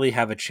didn't really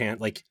have a chance.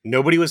 Like,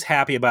 nobody was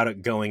happy about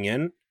it going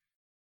in.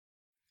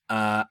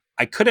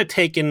 I could have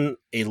taken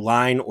a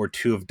line or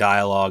two of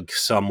dialogue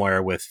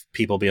somewhere with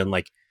people being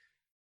like,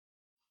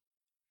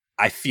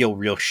 I feel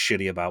real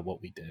shitty about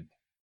what we did.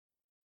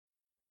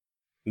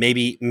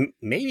 Maybe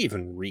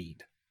even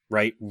Reed,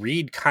 right?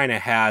 Reed kind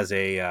of has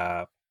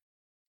a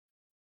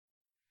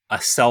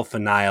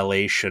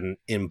self-annihilation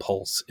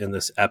impulse in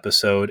this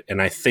episode,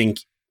 and I think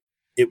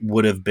it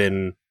would have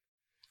been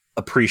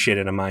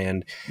appreciated on my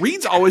end.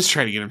 Reed's always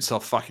trying to get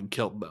himself fucking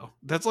killed, though.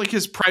 That's like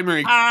his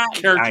primary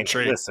character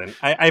trait. Listen,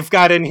 I've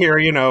got in here,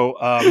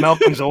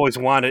 Malcolm's always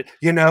wanted,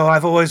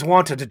 I've always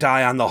wanted to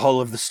die on the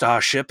hull of the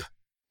starship.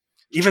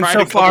 Even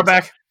so far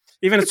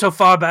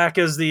back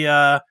as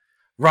the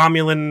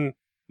Romulan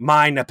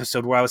mine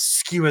episode where I was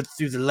skewered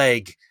through the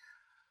leg.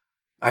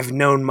 I've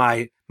known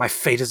my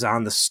fate is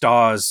on the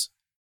stars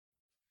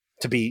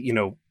to be,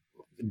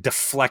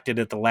 deflected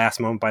at the last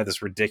moment by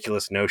this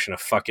ridiculous notion a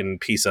fucking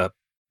piece of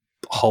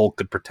hull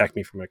could protect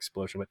me from an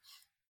explosion. But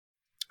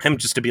him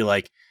just to be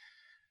like,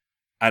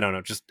 I don't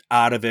know, just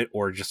out of it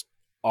or just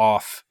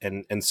off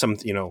and some,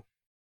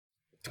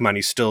 come on,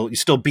 you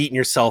still beating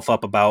yourself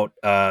up about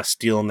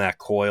stealing that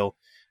coil.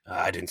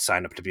 I didn't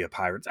sign up to be a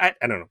pirate. I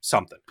don't know,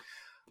 something.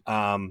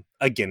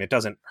 Again, it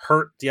doesn't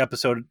hurt the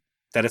episode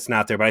that it's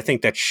not there, but I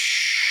think that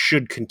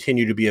should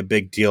continue to be a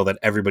big deal that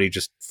everybody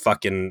just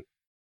fucking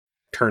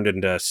turned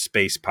into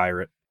space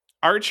pirate.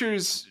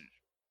 Archer's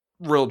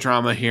real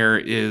drama here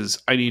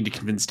is I need to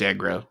convince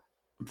Degra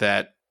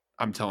that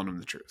I'm telling him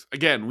the truth.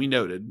 Again, we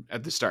noted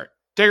at the start,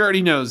 Degra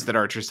already knows that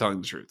Archer's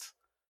telling the truth.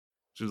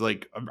 She was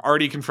like, I've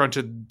already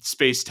confronted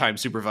space-time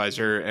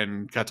supervisor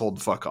and got told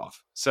to fuck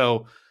off.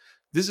 So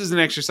this is an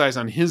exercise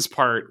on his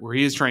part where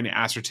he is trying to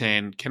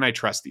ascertain, can I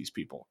trust these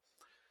people?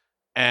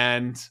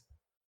 And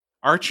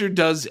Archer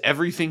does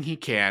everything he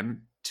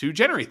can to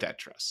generate that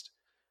trust.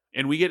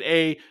 And we get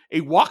a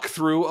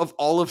walkthrough of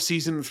all of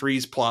season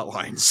 3's plot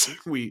lines.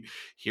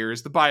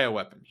 Here's the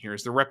bioweapon.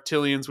 Here's the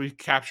reptilians we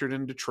captured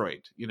in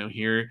Detroit.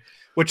 Here.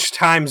 Which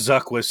time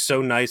Zuck was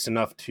so nice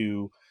enough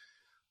to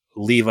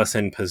leave us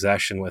in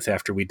possession with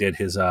after we did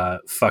his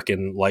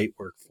fucking light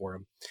work for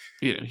him.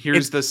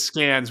 Here's the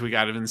scans we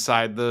got of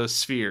inside the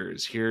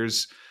spheres.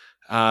 Here's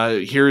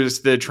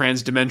the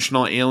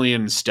transdimensional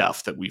alien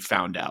stuff that we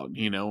found out,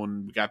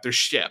 and we got their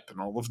ship and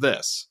all of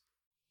this.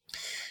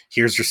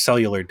 Here's your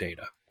cellular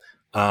data.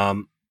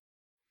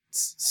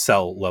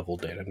 Cell level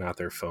data, not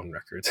their phone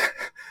records.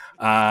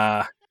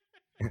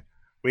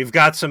 We've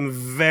got some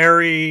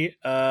very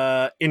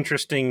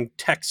interesting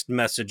text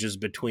messages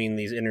between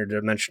these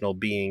interdimensional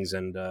beings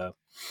and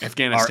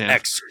Afghanistan.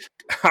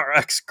 Our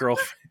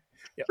ex-girlfriend.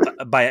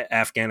 By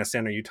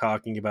Afghanistan, are you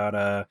talking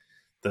about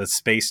the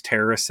space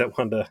terrorists that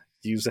wanted to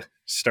use a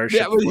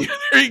starship? Yeah,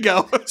 there you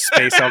go.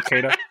 Space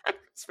Al-Qaeda.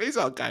 Space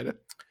Al-Qaeda.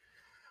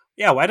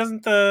 Yeah, why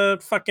doesn't the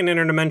fucking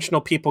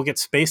interdimensional people get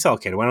Space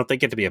Al-Qaeda? Why don't they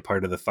get to be a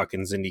part of the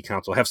fucking Xindi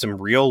Council? Have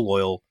some real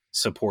loyal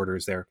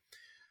supporters there.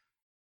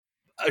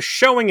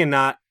 Showing and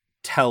not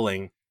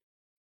telling.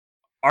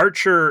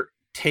 Archer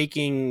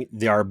taking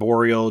the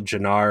Arboreal,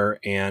 Jannar,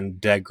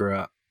 and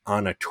Degra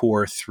on a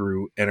tour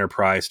through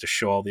Enterprise to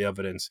show all the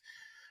evidence.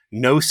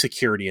 No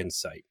security in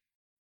sight,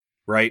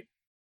 right?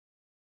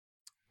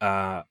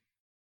 Degra's...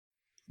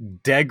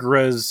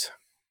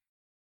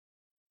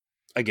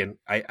 Again,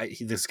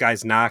 this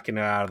guy's knocking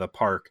it out of the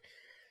park.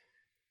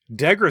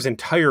 Degra's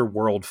entire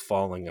world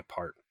falling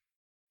apart.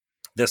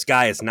 This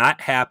guy is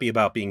not happy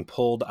about being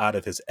pulled out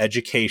of his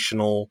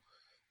educational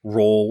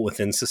role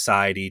within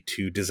society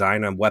to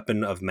design a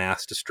weapon of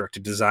mass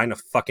destruction, to design a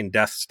fucking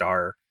Death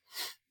Star.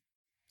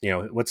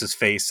 What's his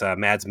face?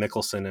 Mads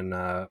Mikkelsen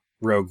in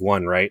Rogue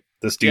One, right?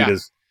 This dude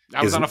is...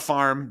 I was on a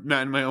farm,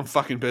 not in my own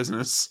fucking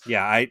business.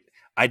 Yeah,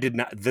 I did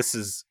not... This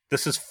is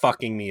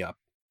fucking me up.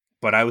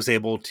 But I was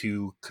able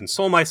to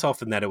console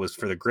myself in that it was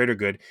for the greater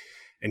good.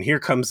 And here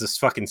comes this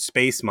fucking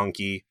space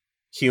monkey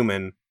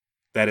human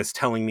that is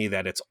telling me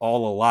that it's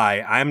all a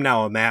lie. I'm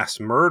now a mass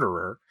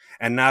murderer.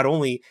 And not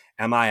only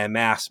am I a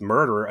mass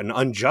murderer, an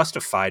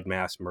unjustified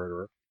mass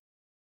murderer,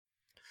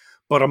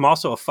 but I'm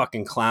also a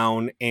fucking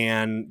clown.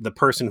 And the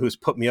person who's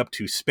put me up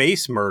to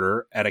space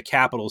murder at a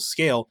capital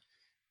scale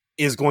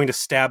is going to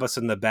stab us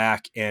in the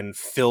back and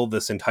fill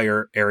this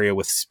entire area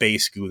with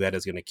space goo that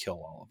is going to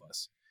kill all of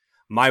us.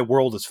 My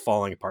world is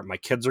falling apart. My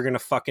kids are going to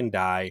fucking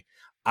die.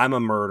 I'm a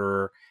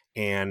murderer.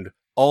 And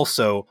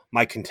also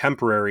my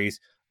contemporaries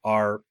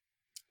are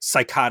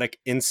psychotic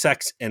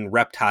insects and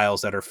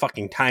reptiles that are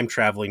fucking time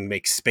traveling,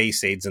 make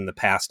space aids in the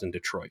past in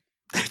Detroit.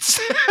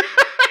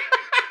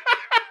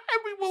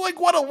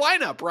 What a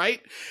lineup,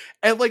 right?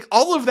 And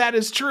all of that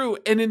is true.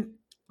 And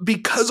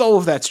because all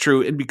of that's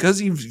true, and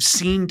because you've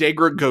seen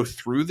Degra go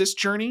through this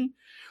journey,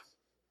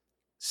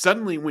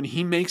 suddenly when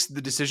he makes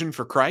the decision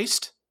for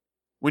Christ,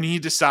 when he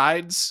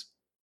decides,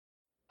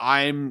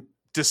 I've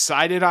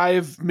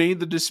made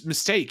the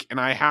mistake and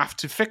I have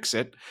to fix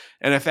it.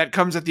 And if that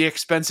comes at the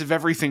expense of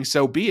everything,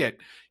 so be it.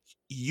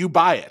 You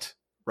buy it,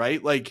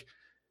 right?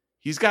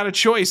 He's got a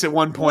choice at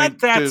one point.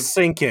 Let that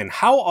sink in.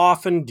 How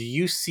often do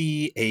you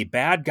see a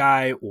bad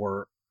guy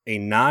or a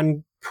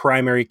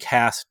non-primary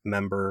cast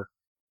member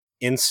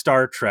in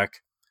Star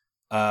Trek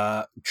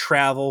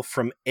travel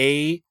from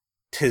A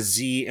to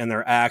Z in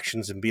their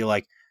actions and be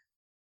like,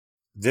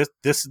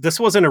 this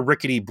wasn't a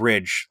rickety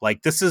bridge.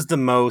 This is the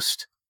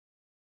most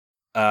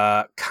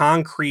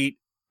concrete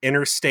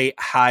interstate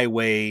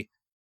highway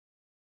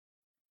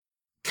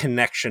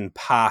connection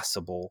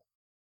possible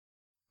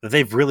that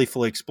they've really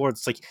fully explored.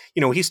 It's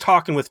he's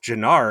talking with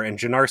Jannar, and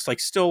Jannar's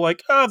still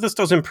this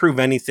doesn't prove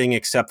anything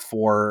except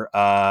for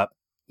that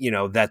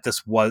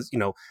this was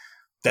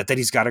that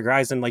he's got a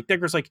guys. And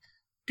Degra's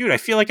dude, I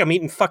feel like I'm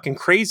eating fucking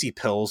crazy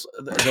pills,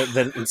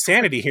 the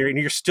insanity here, and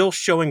you're still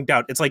showing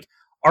doubt. It's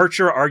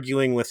Archer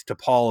arguing with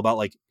T'Pol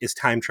about is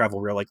time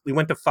travel real? We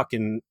went to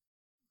fucking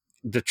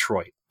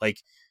Detroit.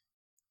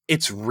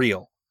 It's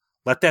real.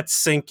 Let that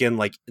sink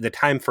in. The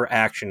time for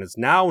action is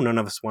now. None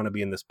of us want to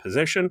be in this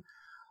position,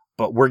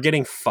 but we're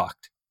getting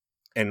fucked.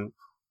 And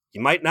you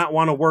might not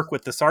want to work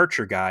with this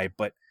Archer guy,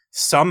 but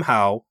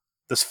somehow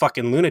this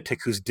fucking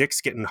lunatic whose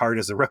dick's getting hard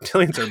as the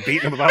reptilians are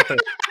beating him about the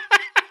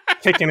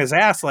kicking his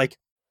ass,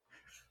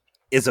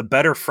 is a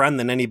better friend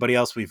than anybody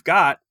else we've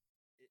got.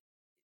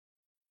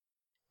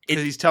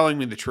 He's telling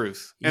me the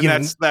truth, and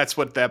that's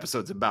what the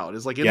episode's about.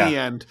 Is the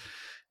end,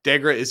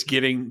 Degra is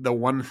getting the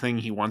one thing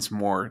he wants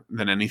more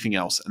than anything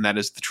else, and that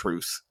is the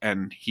truth.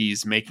 And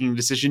he's making a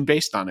decision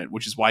based on it,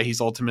 which is why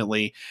he's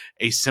ultimately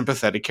a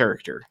sympathetic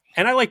character.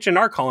 And I like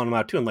Jannar calling him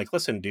out too. I'm like,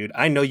 listen, dude,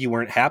 I know you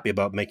weren't happy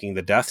about making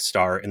the Death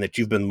Star and that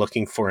you've been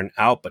looking for an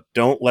out, but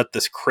don't let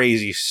this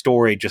crazy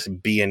story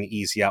just be an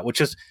easy out,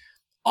 which is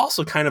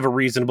also kind of a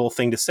reasonable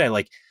thing to say.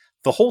 Like,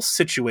 the whole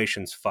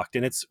situation's fucked,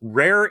 and it's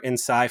rare in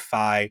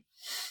sci-fi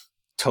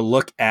to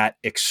look at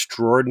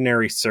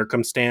extraordinary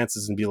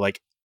circumstances and be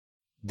like,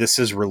 this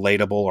is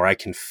relatable, or I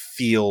can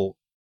feel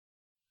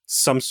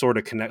some sort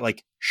of connect.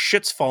 Like,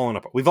 shit's falling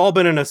apart. We've all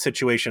been in a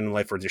situation in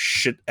life where just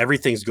shit,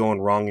 everything's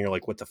going wrong, and you're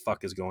like, what the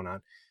fuck is going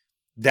on?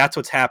 That's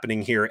what's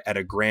happening here at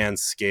a grand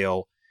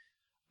scale.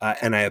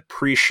 And I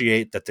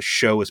appreciate that the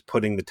show is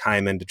putting the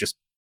time in to just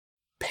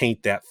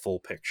paint that full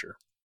picture.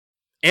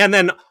 And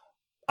then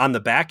on the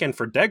back end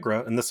for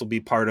Degra, and this will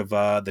be part of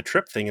the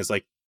Trip thing, is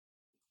like,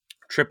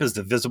 Trip is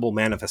the visible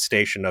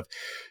manifestation of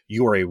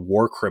you are a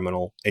war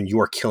criminal and you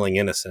are killing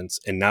innocents,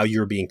 and now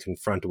you're being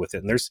confronted with it.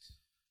 And there's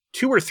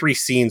 2 or 3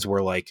 scenes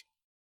where like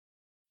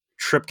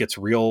Trip gets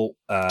real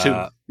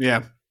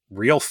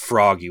real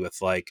froggy with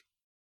like,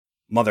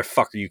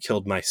 motherfucker, you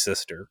killed my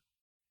sister.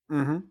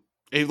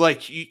 Mm-hmm.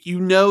 Like, you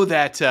know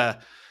that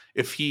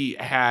if he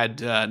had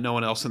no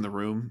one else in the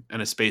room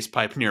and a space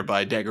pipe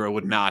nearby, Degra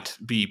would not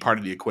be part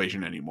of the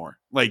equation anymore.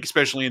 Like,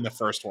 especially in the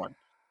first one.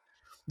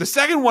 The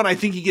second one, I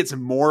think he gets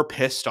more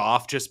pissed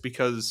off just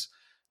because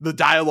the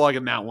dialogue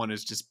in that one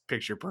is just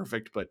picture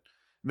perfect. But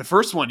in the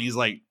first one, he's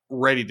like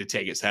ready to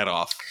take his head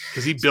off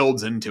because he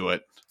builds into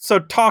it. So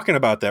talking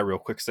about that real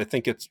quick, because I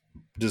think it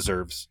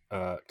deserves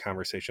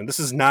conversation. This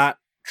is not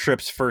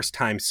Trip's first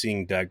time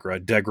seeing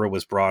Degra. Degra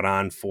was brought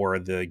on for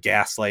the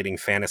gaslighting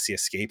fantasy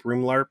escape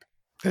room LARP.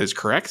 That is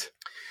correct.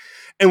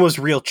 And was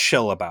real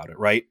chill about it,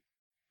 right?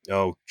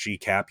 Oh,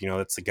 G-Cap,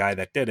 that's the guy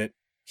that did it.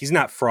 He's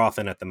not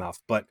frothing at the mouth,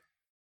 but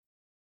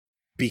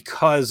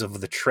because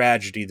of the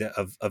tragedy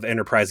of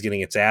Enterprise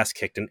getting its ass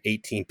kicked and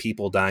 18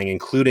 people dying,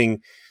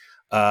 including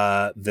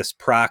this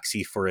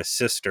proxy for his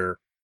sister,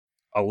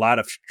 a lot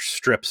of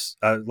Trip's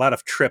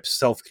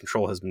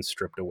self-control has been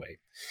stripped away.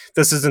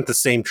 This isn't the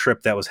same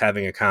Trip that was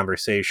having a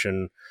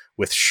conversation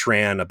with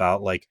Shran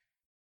about like,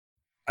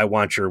 I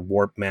want your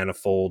warp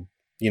manifold,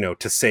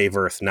 to save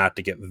Earth, not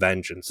to get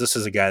vengeance. This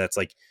is a guy that's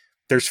like,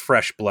 there's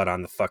fresh blood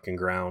on the fucking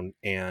ground,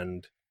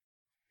 and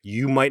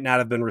you might not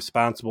have been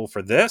responsible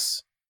for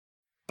this,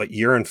 but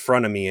you're in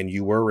front of me and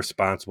you were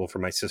responsible for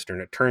my sister.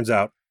 And it turns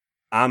out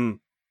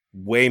I'm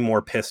way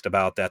more pissed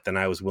about that than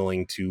I was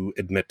willing to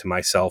admit to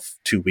myself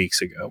 2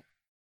 weeks ago.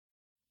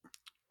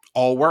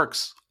 All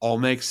works. All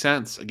makes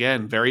sense.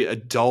 Again, very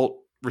adult,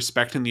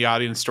 respecting the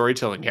audience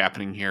storytelling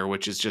happening here,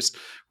 which is just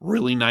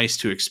really nice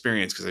to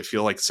experience because I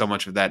feel like so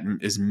much of that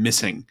is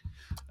missing.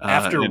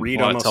 After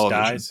Reed almost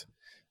dies,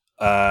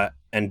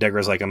 and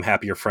Degra's like, I'm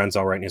happy your friend's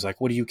all right. And he's like,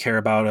 what do you care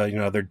about?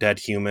 They're dead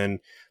human,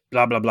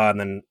 blah, blah, blah. And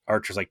then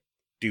Archer's like,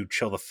 dude,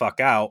 chill the fuck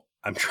out.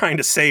 I'm trying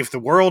to save the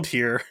world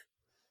here.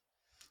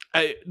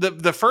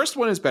 The first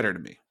one is better to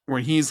me,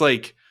 where he's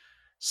like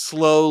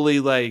slowly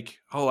like,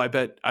 oh, I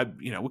bet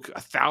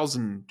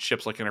 1,000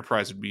 ships like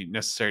Enterprise would be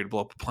necessary to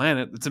blow up a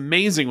planet. It's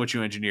amazing what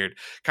you engineered.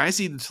 Can I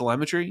see the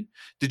telemetry?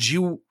 Did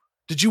you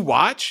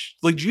watch?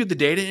 Like, did you get the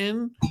data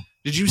in?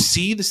 Did you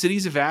see the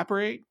cities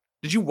evaporate?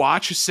 Did you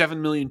watch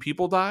 7 million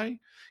people die?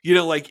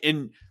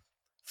 And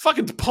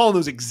fucking Paul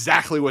knows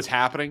exactly what's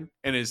happening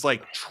and is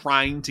like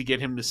trying to get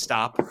him to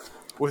stop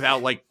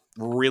without like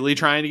really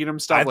trying to get him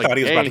to stop. I thought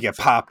he was about to get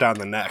popped on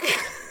the neck.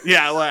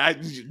 Yeah,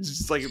 like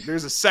just like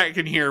there's a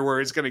second here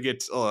where it's gonna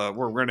get we're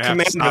gonna have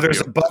Commander, to stop there's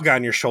you. A bug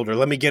on your shoulder.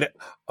 Let me get it.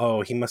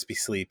 Oh, he must be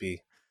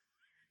sleepy.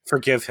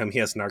 Forgive him. He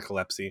has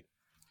narcolepsy.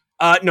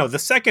 No, the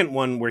second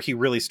one where he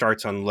really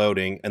starts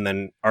unloading, and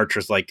then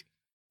Archer's like,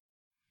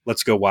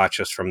 "Let's go watch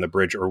us from the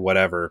bridge or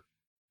whatever."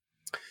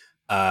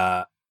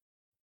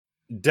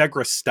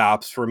 Degra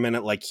stops for a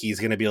minute, like he's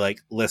gonna be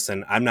like,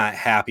 "Listen, I'm not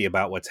happy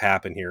about what's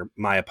happened here.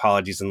 My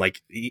apologies." And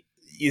like he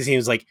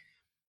seems like,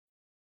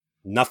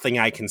 nothing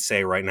I can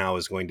say right now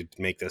is going to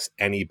make this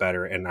any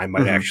better, and I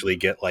might actually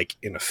get like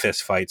in a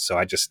fist fight. So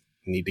I just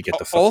need to get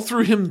the all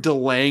through him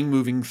delaying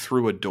moving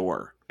through a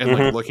door and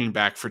like looking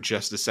back for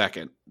just a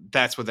second.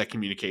 That's what that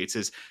communicates,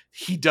 is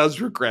he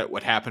does regret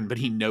what happened, but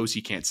he knows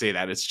he can't say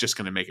that. It's just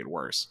going to make it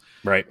worse.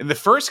 Right. In the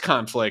first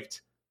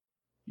conflict,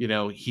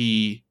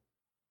 he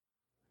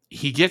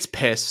gets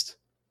pissed.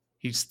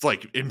 He's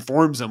like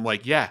informs him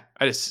like, yeah,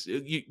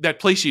 that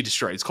place you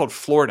destroyed, it's called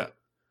Florida.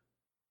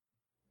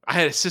 I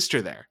had a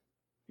sister there.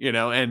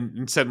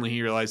 And suddenly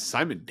he realizes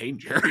I'm in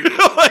danger.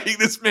 Like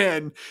this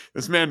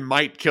man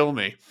might kill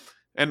me.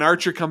 And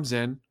Archer comes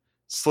in,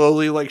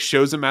 slowly like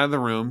shows him out of the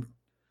room,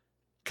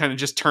 kind of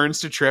just turns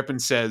to Trip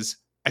and says,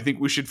 I think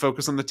we should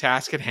focus on the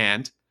task at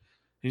hand.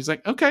 And he's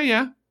like, okay,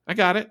 yeah, I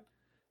got it.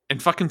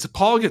 And fucking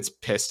T'Pol gets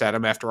pissed at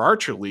him after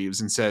Archer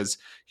leaves and says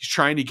he's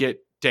trying to get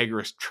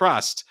Degra's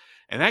trust.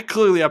 And that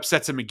clearly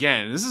upsets him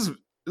again. And this is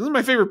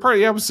my favorite part of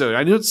the episode.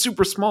 I know it's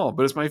super small,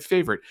 but it's my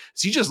favorite.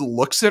 So he just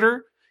looks at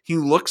her. He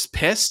looks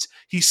pissed.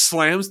 he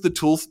slams the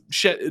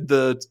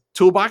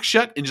toolbox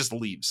shut and just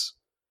leaves.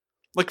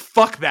 Like,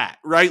 fuck that,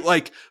 right?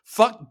 Like,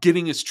 fuck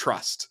getting his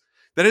trust.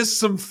 That is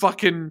some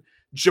fucking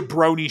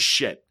jabroni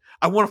shit.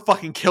 I want to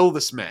fucking kill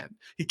this man.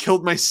 He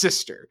killed my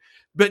sister.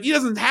 But he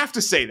doesn't have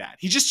to say that.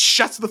 He just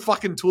shuts the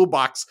fucking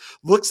toolbox,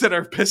 looks at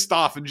her pissed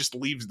off, and just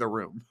leaves the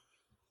room.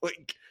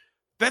 Like,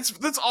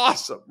 that's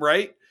awesome,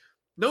 right?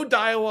 No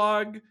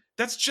dialogue.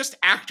 That's just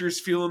actors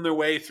feeling their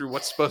way through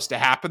what's supposed to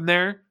happen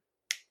there.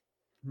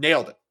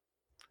 Nailed it.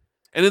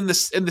 And in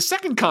the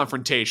second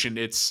confrontation,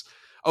 it's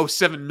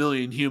 7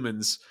 million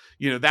humans.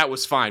 That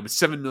was fine, but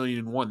 7 million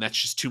in one,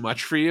 that's just too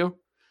much for you.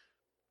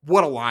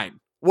 What a line.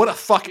 What a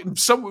fucking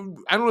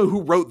I don't know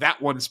who wrote that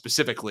one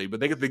specifically, but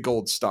they get the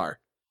gold star.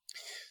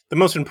 The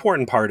most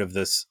important part of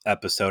this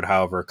episode,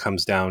 however,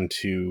 comes down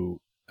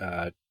to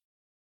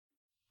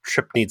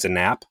Trip needs a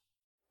nap.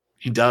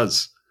 He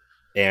does.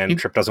 And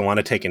Trip doesn't want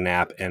to take a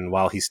nap. And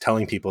while he's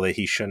telling people that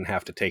he shouldn't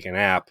have to take a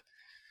nap,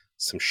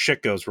 some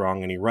shit goes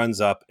wrong and he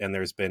runs up and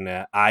there's been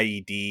an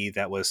IED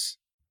that was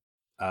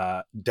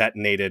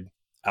detonated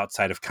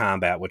outside of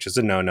combat, which is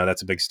a no-no.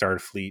 That's a big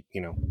Starfleet,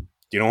 you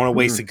don't want to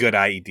waste the good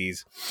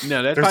IEDs.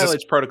 No, that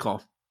violates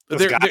protocol.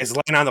 This guy's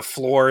laying on the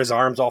floor, his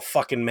arms all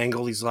fucking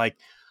mangled. He's like,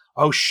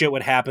 oh shit,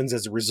 what happens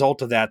as a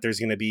result of that? There's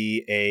going to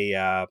be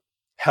a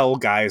hell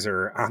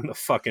geyser on the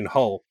fucking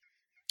hull.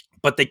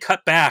 But they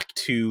cut back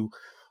to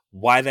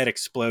why that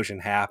explosion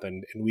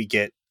happened, and we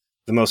get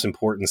the most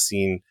important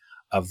scene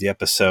of the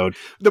episode.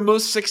 The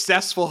most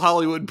successful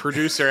Hollywood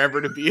producer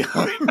ever to be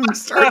on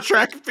Star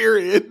Trek,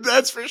 period.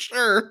 That's for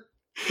sure.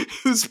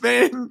 This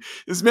man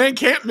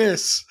can't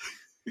miss.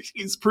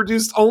 He's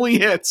produced only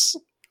hits.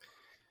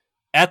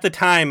 At the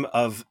time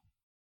of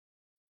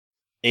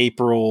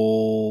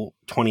April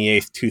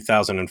 28th,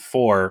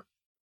 2004,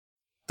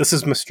 this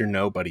is Mr.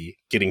 Nobody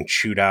getting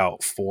chewed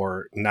out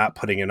for not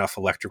putting enough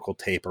electrical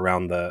tape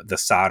around the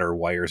solder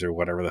wires or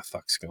whatever the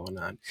fuck's going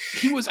on.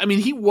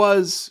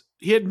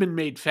 He had been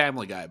made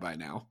Family Guy by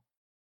now.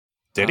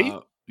 Did he?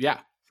 Yeah.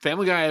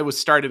 Family Guy was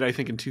started, I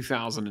think, in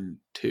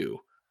 2002.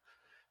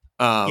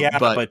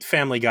 But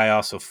Family Guy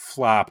also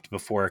flopped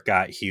before it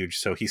got huge,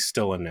 so he's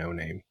still a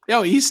no-name.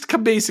 Yeah, he's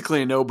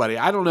basically a nobody.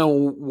 I don't know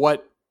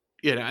what,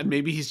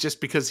 maybe he's just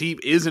because he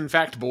is, in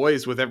fact,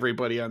 boys with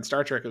everybody on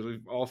Star Trek, as we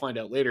all find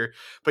out later.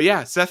 But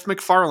yeah, Seth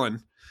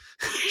MacFarlane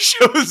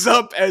shows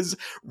up as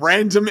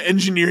random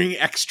engineering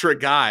extra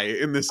guy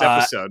in this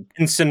episode.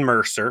 Ensign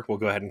Mercer, we'll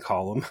go ahead and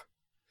call him.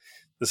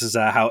 This is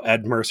how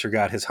Ed Mercer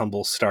got his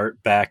humble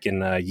start back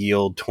in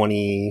Yield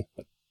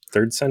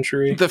 23rd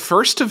century. The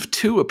first of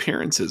 2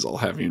 appearances, I'll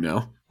have you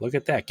know. Look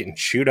at that, getting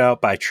chewed out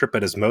by Trip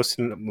at his most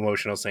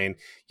emotional, saying,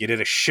 you did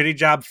a shitty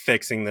job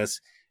fixing this.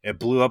 It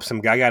blew up.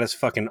 Some guy got his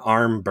fucking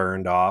arm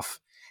burned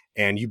off,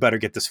 and you better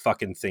get this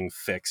fucking thing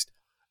fixed.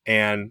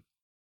 And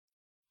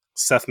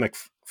Seth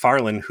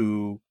MacFarlane,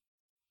 who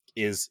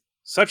is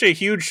such a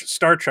huge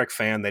Star Trek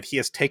fan that he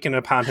has taken it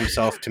upon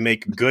himself to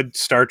make good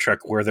Star Trek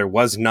where there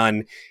was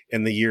none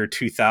in the year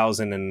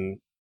 2000 and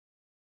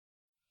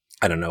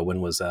I don't know,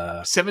 when was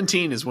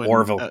 17 is when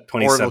Orville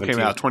 2017 came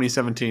out.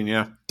 2017,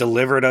 yeah.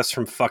 Delivered us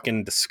from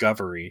fucking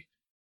Discovery,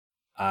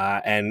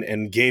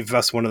 and gave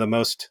us one of the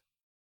most,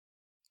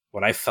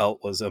 what I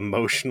felt was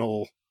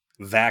emotional,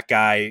 that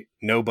guy,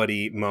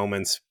 nobody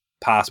moments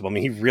possible. I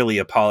mean, he really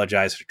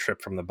apologized for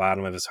Trip from the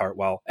bottom of his heart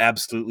while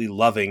absolutely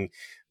loving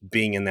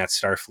being in that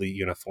Starfleet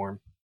uniform.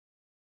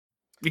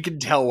 You can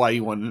tell why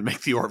he wanted to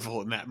make the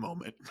Orville in that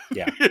moment.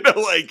 Yeah.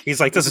 He's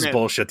like, this is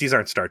bullshit. These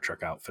aren't Star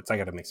Trek outfits. I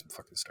got to make some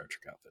fucking Star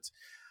Trek outfits.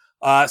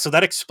 So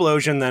that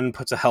explosion then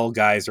puts a hell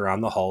geyser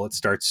on the hull. It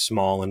starts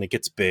small and it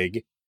gets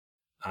big.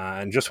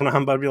 And just when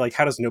I'm about to be like,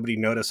 how does nobody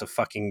notice a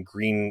fucking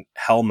green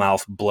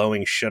hellmouth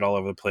blowing shit all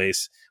over the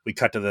place? We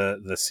cut to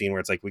the scene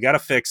where it's like, we got to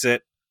fix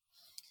it.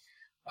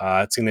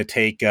 It's going to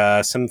take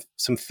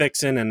some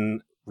fixing,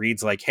 and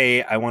Reed's like,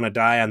 hey, I want to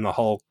die on the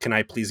hull. Can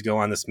I please go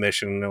on this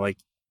mission? And they're like,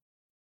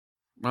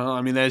 well,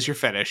 I mean, that is your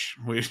fetish.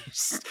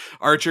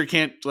 Archer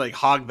can't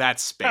hog that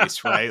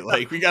space, right?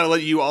 We got to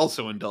let you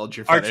also indulge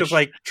your fetish. Archer's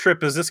like,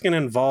 Trip, is this going to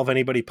involve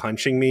anybody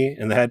punching me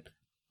in the head?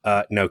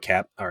 No,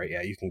 Cap. All right,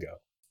 yeah, you can go.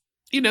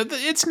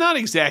 It's not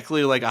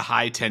exactly like a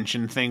high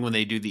tension thing when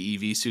they do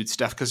the EV suit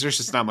stuff, because there's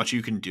just not much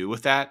you can do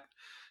with that.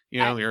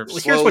 You're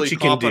slowly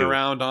popping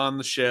around on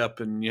the ship,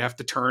 and you have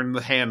to turn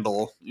the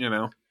handle.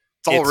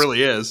 It's all it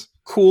really is.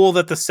 Cool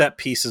that the set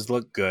pieces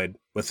look good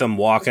with them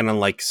walking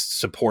on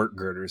support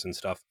girders and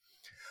stuff.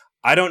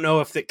 I don't know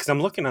if because I'm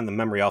looking on the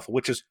Memory Alpha,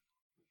 which is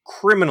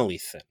criminally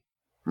thin.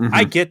 Mm-hmm.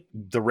 I get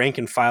the rank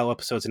and file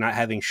episodes and not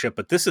having shit,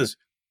 but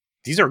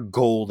these are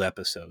gold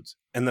episodes,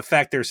 and the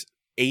fact there's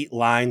 8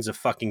 lines of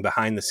fucking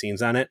behind the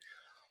scenes on it,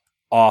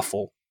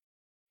 awful.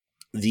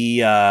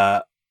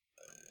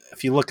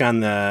 If you look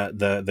on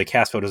the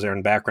cast photos there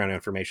and background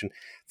information,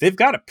 they've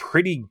got a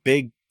pretty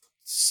big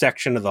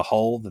section of the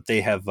hull that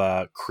they have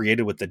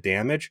created with the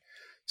damage.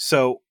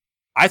 So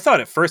I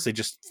thought at first they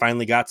just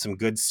finally got some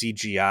good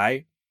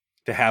CGI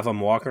to have them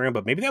walking around,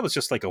 but maybe that was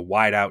just a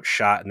wide out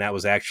shot, and that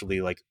was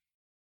actually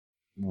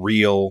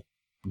real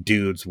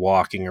dudes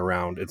walking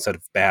around instead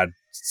of bad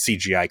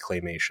CGI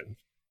claymation.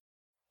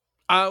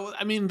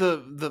 I mean,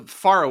 the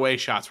far away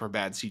shots were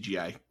bad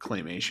CGI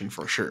claymation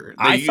for sure.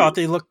 I thought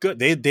they looked good.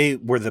 They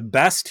were the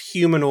best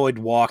humanoid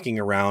walking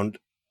around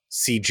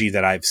CG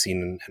that I've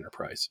seen in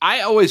Enterprise. I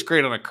always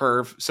grade on a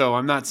curve, so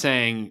I'm not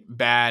saying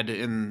bad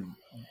in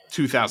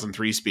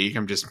 2003 speak.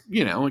 I'm just,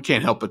 I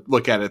can't help but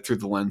look at it through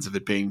the lens of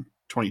it being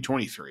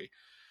 2023.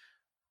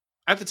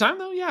 At the time,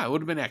 though, yeah, it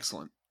would have been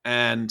excellent.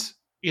 And,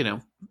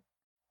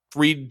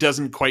 Reed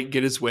doesn't quite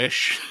get his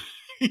wish.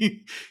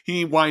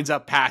 He winds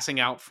up passing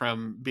out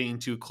from being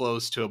too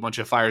close to a bunch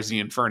of fires in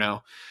the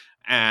Inferno,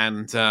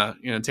 and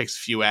takes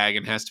a few ag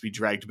and has to be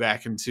dragged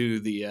back into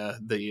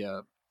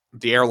the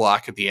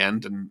airlock at the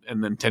end,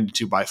 and then tended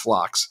to by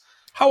Phlox.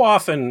 How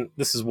often?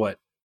 This is what,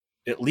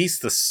 at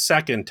least the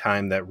second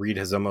time that Reed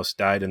has almost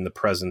died in the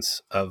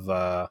presence of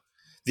the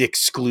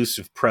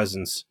exclusive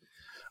presence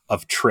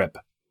of Trip.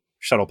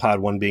 Shuttle Pod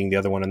 1 being the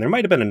other one, and there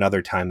might have been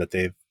another time that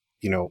they've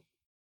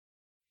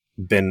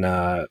been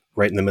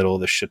right in the middle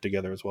of this shit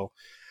together as well.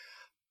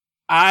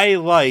 I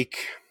like,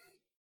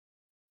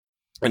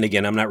 and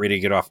again, I'm not ready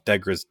to get off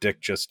Degra's dick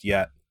just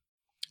yet.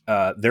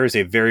 There is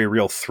a very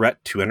real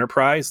threat to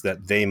Enterprise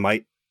that they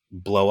might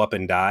blow up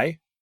and die,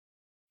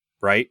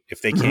 right?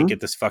 If they can't get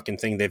this fucking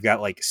thing, they've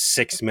got like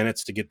 6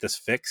 minutes to get this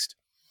fixed.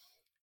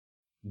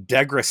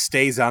 Degra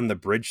stays on the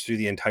bridge through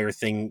the entire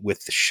thing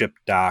with the ship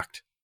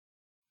docked.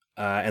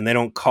 And they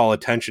don't call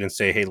attention and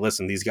say, hey,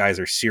 listen, these guys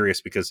are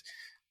serious, because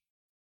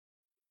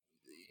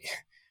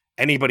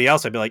anybody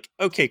else, I'd be like,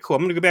 okay, cool.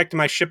 I'm going to go back to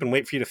my ship and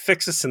wait for you to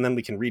fix this, and then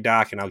we can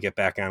redock and I'll get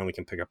back on and we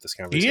can pick up this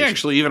conversation. He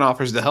actually even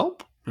offers to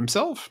help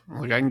himself.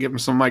 Like, I can give him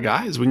some of my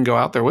guys. We can go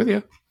out there with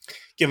you.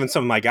 Giving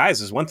some of my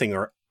guys is one thing,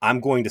 or I'm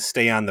going to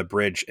stay on the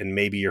bridge and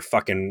maybe your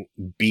fucking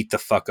beat the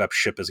fuck up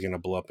ship is going to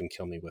blow up and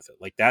kill me with it.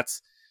 Like,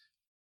 that's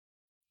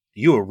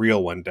you a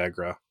real one,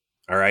 Degra.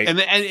 All right.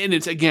 And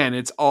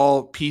it's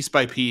all piece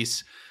by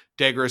piece.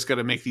 Degra's got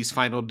to make these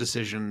final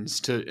decisions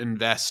to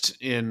invest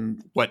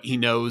in what he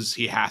knows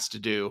he has to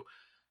do.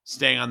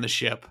 Staying on the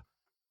ship,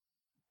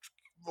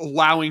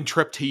 allowing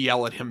Trip to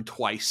yell at him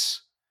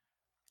twice,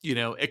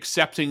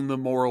 accepting the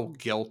moral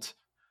guilt,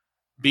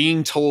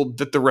 being told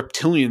that the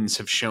reptilians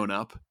have shown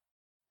up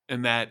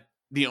and that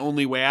the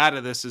only way out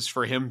of this is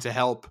for him to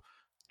help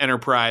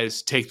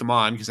Enterprise take them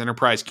on, because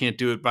Enterprise can't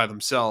do it by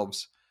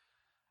themselves.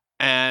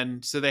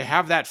 And so they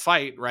have that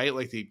fight, right?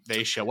 Like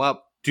they show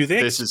up. Do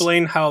they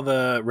explain how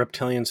the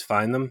reptilians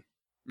find them?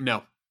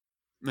 No.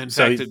 In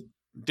fact,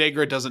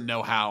 Degra doesn't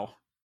know how.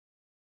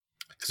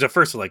 Because at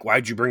first, like,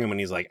 why'd you bring him? And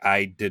he's like,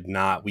 I did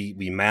not. We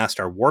masked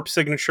our warp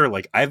signature.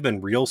 Like, I've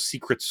been real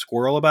secret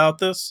squirrel about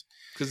this.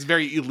 Because it's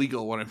very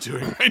illegal what I'm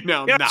doing right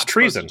now. Yeah, not it's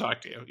treason. To talk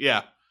to you.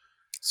 Yeah.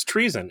 It's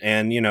treason.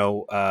 And,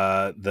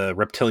 the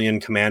reptilian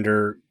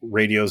commander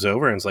radios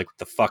over and is like, what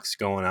the fuck's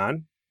going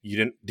on?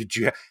 Did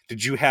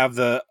you have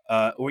the,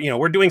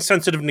 we're doing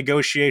sensitive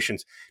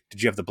negotiations.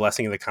 Did you have the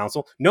blessing of the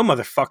council? No,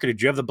 motherfucker.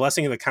 Did you have the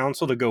blessing of the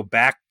council to go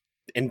back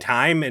in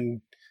time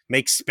and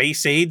make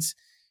space aids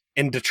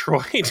in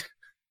Detroit?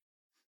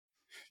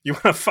 You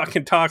want to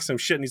fucking talk some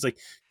shit? And he's like,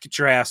 get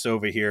your ass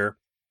over here.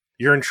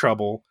 You're in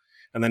trouble.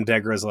 And then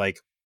Degra's like,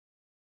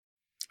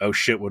 oh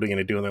shit, what are we going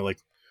to do? And they're like,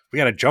 we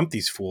got to jump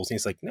these fools. And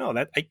he's like, no,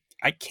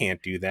 I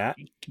can't do that.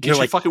 Get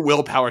your fucking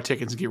willpower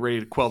tickets and get ready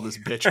to quell this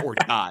bitch or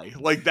die.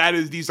 Like,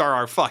 these are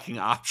our fucking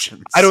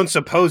options. I don't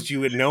suppose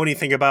you would know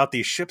anything about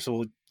these ships.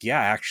 Well, yeah,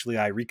 actually,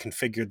 I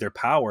reconfigured their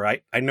power.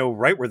 I know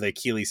right where the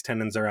Achilles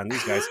tendons are on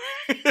these guys.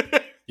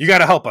 You got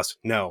to help us.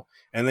 No.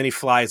 And then he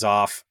flies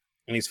off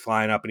and he's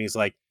flying up and he's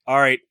like, all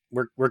right,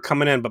 we're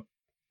coming in, but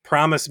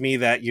promise me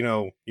that,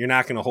 you're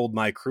not going to hold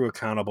my crew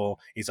accountable.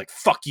 He's like,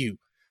 fuck you.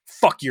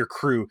 Fuck your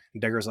crew.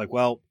 And Degra's like,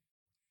 well,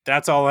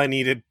 that's all I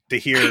needed to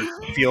hear.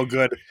 Feel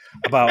good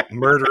about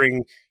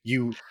murdering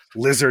you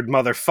lizard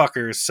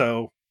motherfuckers.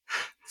 So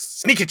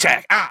sneak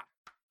attack.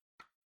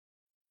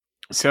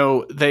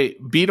 So they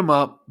beat them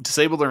up,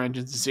 disable their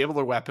engines, disable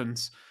their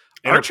weapons.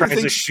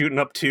 Enterprise is shooting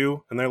up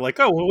too. And they're like,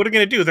 oh, well, what are we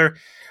going to do?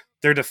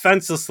 They're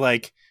defenseless.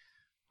 Like,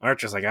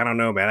 Archer's like, I don't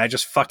know, man. I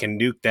just fucking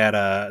nuked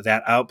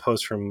that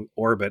outpost from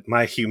orbit.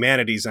 My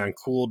humanity's on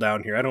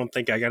cooldown here. I don't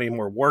think I got any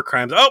more war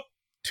crimes. Oh,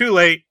 too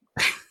late.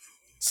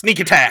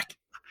 Sneak attack.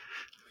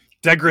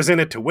 Degra's in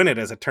it to win it,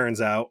 as it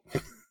turns out.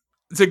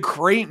 It's a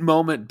great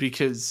moment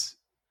because,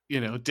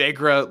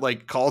 Degra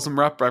like calls him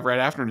up right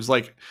after and is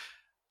like,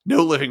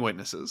 no living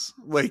witnesses.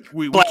 Like,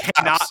 we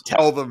cannot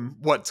tell them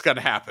what's going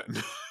to happen.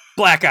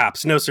 Black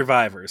Ops, no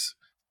survivors.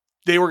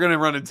 They were going to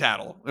run and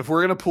tattle. If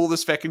we're going to pull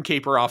this feckin'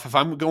 caper off, if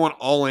I'm going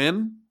all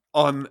in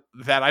on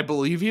that, I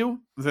believe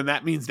you, then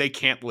that means they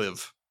can't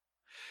live.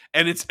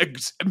 And it's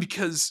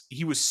because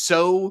he was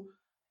so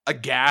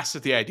aghast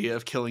at the idea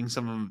of killing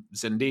some of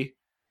Xindi.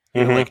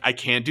 Like, I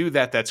can't do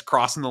that. That's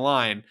crossing the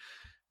line.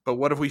 But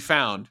what have we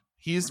found?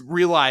 He's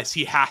realized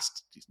he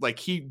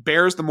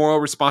bears the moral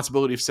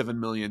responsibility of 7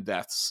 million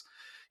deaths.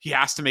 He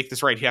has to make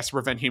this right. He has to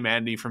prevent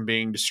humanity from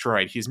being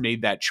destroyed. He's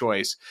made that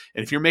choice.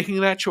 And if you're making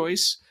that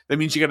choice, that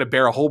means you got to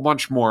bear a whole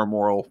bunch more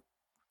moral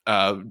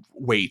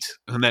weight,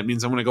 and that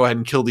means I'm going to go ahead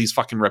and kill these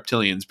fucking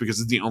reptilians because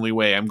it's the only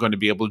way I'm going to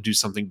be able to do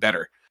something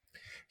better.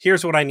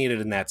 Here's what I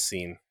needed in that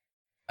scene.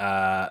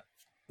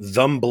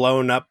 Them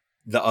blowing up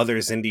the other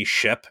Xindi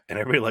ship, and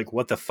everybody like,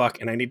 what the fuck?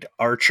 And I need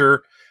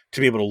Archer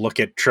to be able to look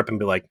at Trip and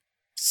be like,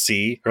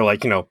 see? Or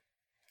like,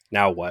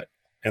 now what?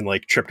 And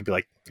like Trip to be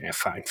like, yeah,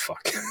 fine,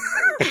 fuck.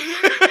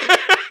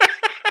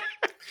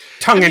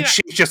 Tongue in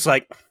cheek, just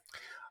like,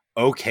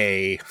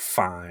 okay,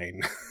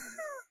 fine.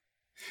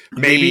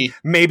 maybe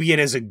it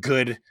is a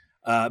good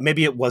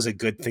maybe it was a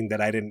good thing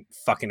that I didn't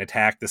fucking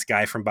attack this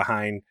guy from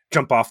behind,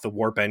 jump off the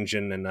warp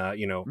engine, and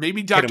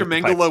maybe Dr.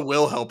 Mengele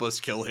will help us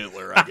kill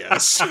Hitler, I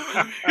guess.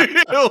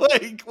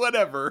 Like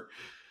whatever.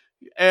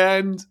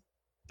 And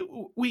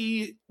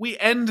we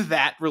end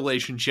that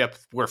relationship.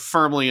 We're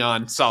firmly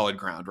on solid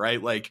ground,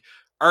 right? Like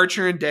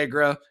Archer and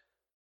Degra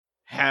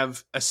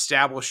have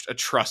established a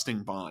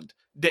trusting bond.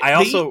 I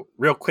also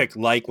real quick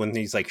like when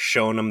he's like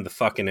showing them the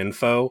fucking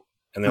info,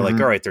 and they're like,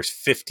 all right, there's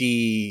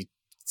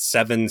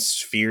 57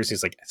 spheres.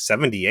 He's like,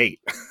 78.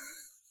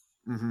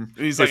 And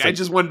he's like, I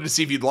just wanted to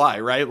see if you'd lie,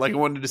 right? Like I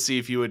wanted to see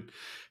if you would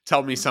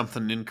tell me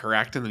something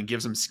incorrect, and then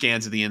gives him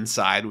scans of the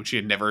inside, which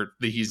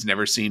he's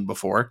never seen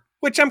before.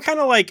 Which I'm kind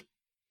of like,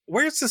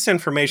 where's this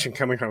information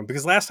coming from?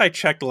 Because last I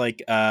checked,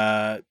 like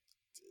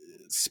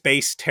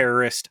space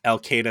terrorist Al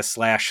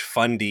Qaeda /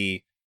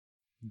 Fundy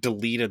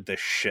deleted this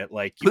shit.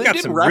 Like you got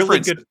some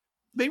really good.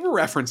 They were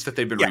referenced that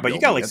they've been. Yeah, but you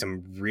got like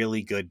some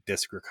really good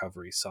disk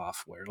recovery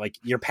software. Like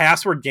your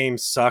password game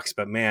sucks,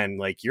 but man,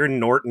 like your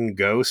Norton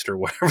Ghost or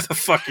whatever the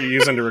fuck you're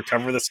using to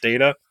recover this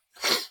data,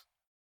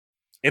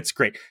 it's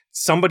great.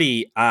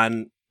 Somebody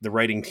on the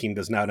writing team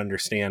does not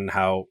understand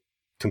how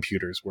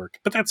computers work,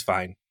 but that's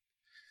fine.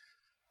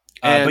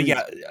 But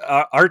yeah,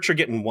 Archer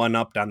getting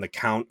one-upped on the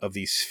count of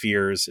these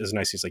spheres is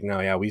nice. He's like, no,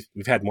 yeah, we've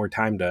had more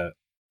time to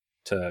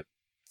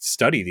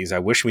study these. I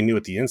wish we knew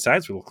what the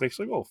insides would look like. It's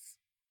like, oh,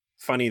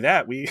 funny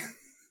that we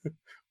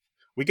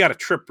got a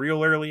trip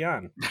real early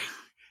on.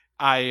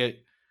 I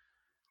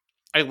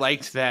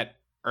liked that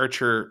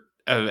Archer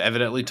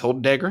evidently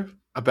told Degra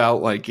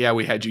about like, yeah,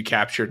 we had you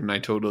captured, and I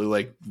totally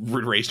like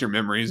erased your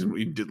memories, and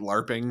we did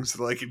LARPing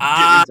so like get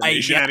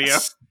information out of you.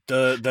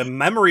 The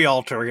memory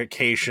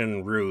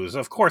altercation ruse.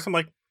 Of course, I'm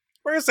like,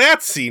 where's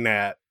that scene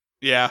at?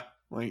 Yeah,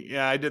 like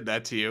yeah, I did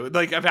that to you.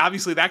 Like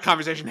obviously that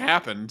conversation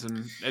happened,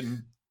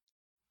 and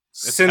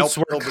since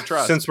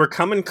we're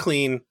coming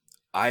clean,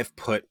 I've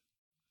put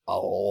a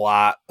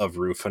lot of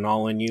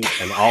Rufinol in you,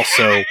 and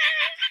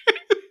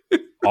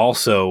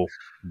also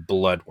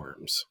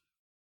bloodworms.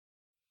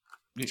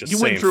 You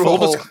went through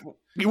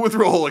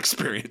a whole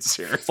experience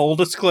here. Full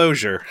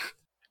disclosure.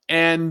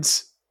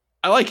 And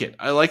I like it.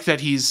 I like that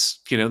he's,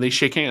 they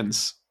shake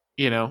hands.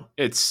 I'm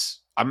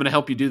going to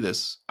help you do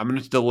this. I'm going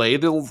to delay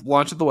the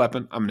launch of the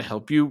weapon. I'm going to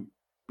help you,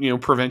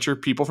 prevent your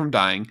people from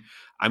dying.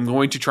 I'm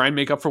going to try and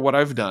make up for what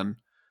I've done.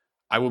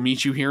 I will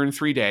meet you here in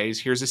 3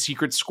 days. Here's a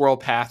secret squirrel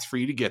path for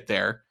you to get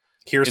there.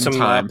 Here's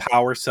some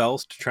power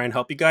cells to try and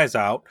help you guys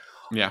out.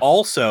 Yeah.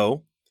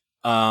 Also,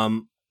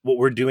 what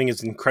we're doing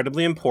is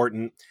incredibly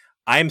important.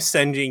 I'm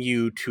sending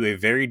you to a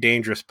very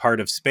dangerous part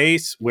of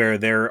space where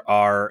there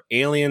are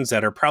aliens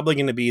that are probably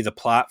going to be the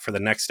plot for the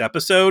next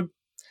episode,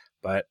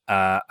 but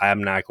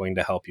I'm not going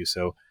to help you.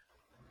 So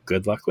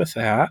good luck with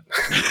that.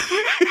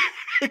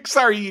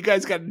 Sorry, you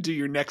guys got to do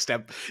your next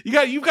step.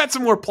 You've got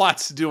some more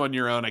plots to do on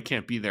your own. I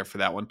can't be there for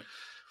that one.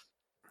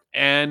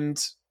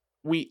 And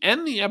we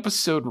end the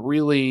episode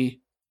really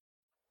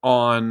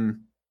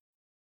on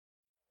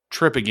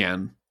Trip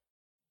again,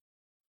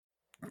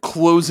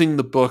 closing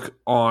the book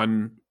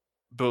on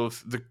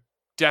both the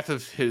death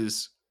of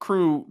his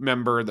crew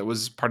member that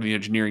was part of the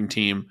engineering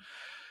team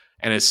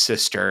and his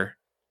sister,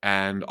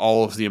 and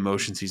all of the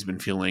emotions he's been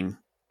feeling.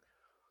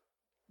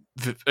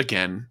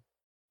 Again,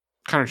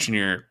 Connor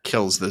Trinneer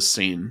kills this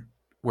scene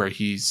where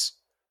he's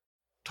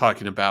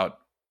talking about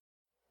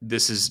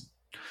this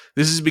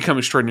has become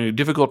extraordinarily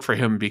difficult for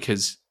him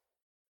because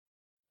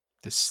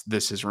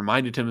this has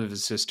reminded him of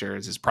his sister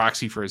as his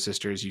proxy for his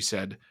sister, as you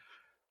said,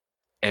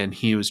 and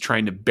he was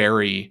trying to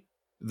bury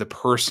the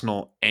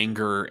personal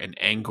anger and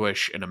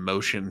anguish and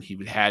emotion he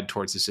had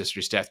towards his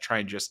sister's death,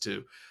 trying just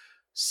to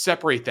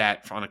separate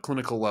that on a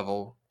clinical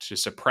level, to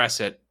suppress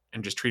it,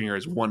 and just treating her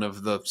as one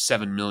of the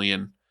 7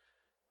 million,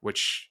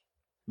 which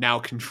now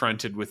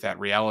confronted with that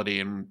reality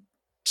and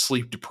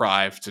sleep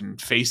deprived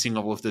and facing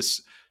all of this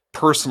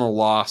personal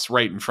loss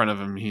right in front of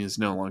him, he is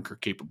no longer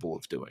capable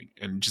of doing,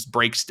 and just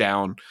breaks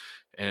down.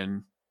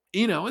 And,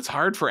 it's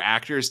hard for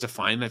actors to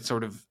find that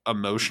sort of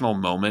emotional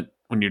moment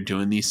when you're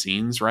doing these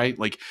scenes, right?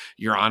 Like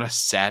you're on a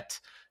set,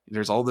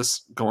 there's all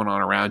this going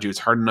on around you. It's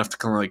hard enough to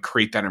kind of like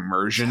create that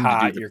immersion. It's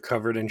hot, you're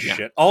covered in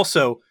shit.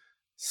 Also,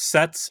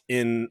 sets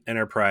in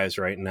Enterprise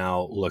right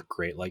now look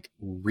great. Like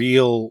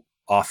real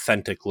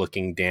authentic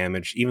looking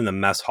damage. Even the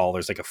mess hall,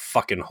 there's like a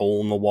fucking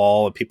hole in the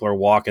wall that people are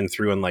walking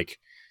through, and like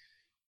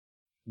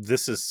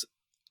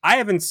I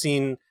haven't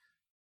seen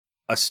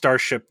a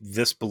starship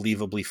this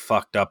believably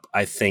fucked up,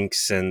 I think,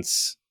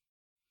 since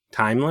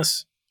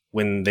Timeless,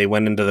 when they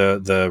went into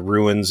the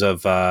ruins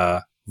of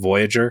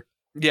Voyager.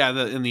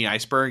 Yeah, in the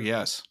iceberg,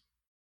 yes.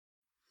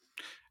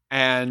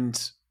 And,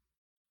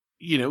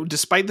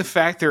 despite the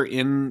fact they're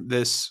in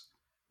this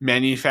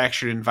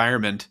manufactured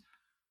environment,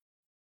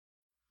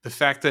 the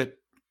fact that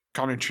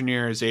Connor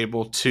Trinneer is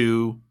able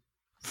to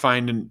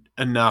find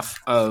enough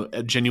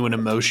a genuine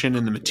emotion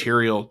in the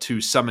material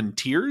to summon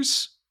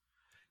tears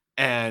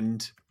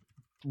and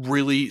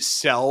really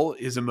sell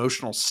his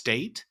emotional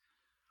state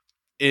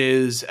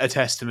is a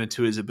testament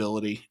to his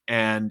ability.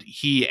 And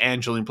he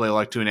and Julian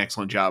Blaylock do an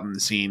excellent job in the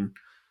scene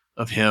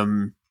of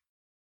him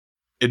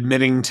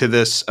admitting to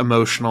this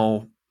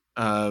emotional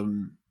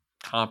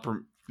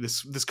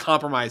this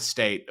compromised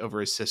state over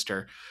his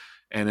sister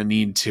and a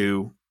need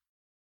to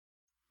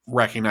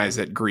recognize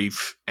that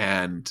grief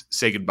and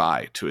say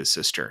goodbye to his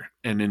sister,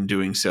 and in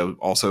doing so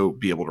also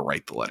be able to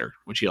write the letter,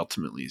 which he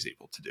ultimately is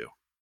able to do.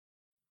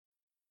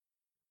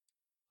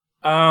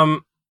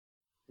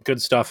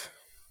 Good stuff.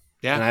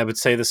 Yeah. And I would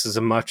say this is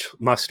a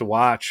must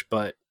watch,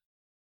 but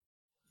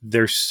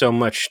there's so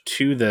much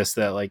to this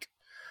that, like,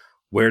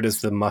 where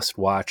does the must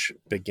watch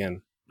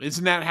begin?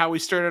 Isn't that how we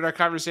started our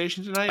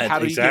conversation tonight? How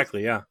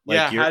exactly, yeah.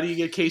 Like, how do you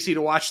get Casey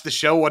to watch the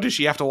show? What does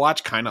she have to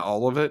watch? Kind of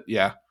all of it.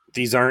 Yeah.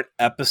 These aren't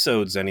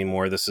episodes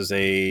anymore. This is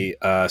a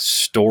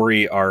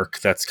story arc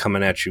that's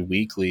coming at you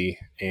weekly,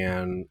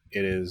 and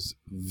it is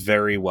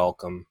very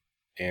welcome.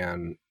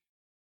 And,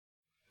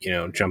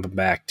 jumping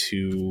back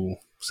to,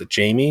 was it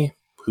Jamie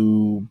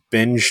who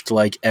binged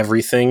like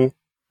everything?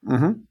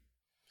 Mm-hmm.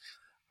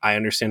 I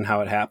understand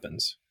how it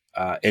happens.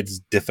 It's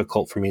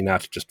difficult for me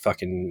not to just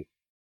fucking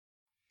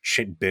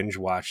binge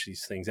watch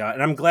these things out.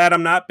 And I'm glad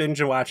I'm not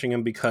binge watching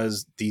them,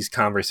 because these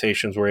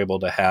conversations we're able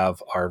to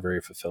have are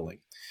very fulfilling.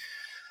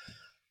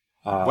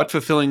 What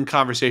fulfilling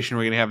conversation are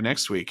we going to have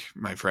next week,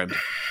 my friend?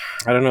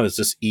 I don't know. Is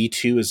this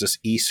E2? Is this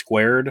E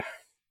squared?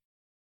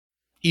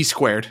 E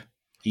squared.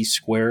 E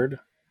squared.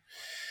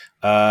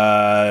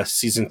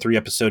 Season 3,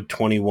 episode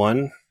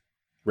 21,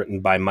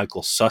 written by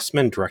Michael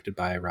Sussman, directed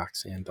by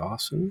Roxanne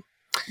Dawson.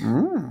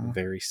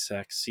 Very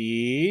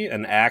sexy.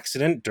 An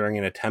accident during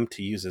an attempt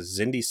to use a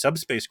Xindi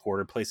subspace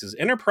quarter places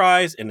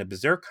Enterprise in a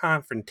bizarre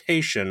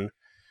confrontation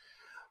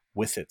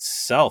with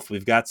itself.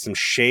 We've got some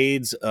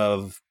shades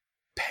of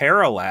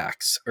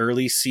Parallax,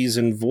 early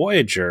season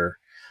Voyager.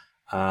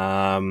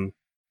 I'm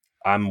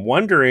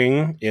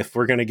wondering if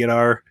we're going to get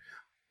our...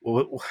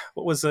 What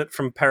was it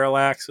from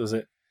Parallax?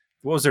 What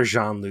was their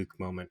Jean-Luc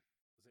moment?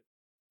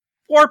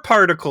 War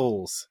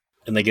particles!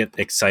 And they get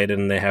excited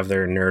and they have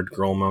their nerd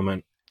girl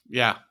moment.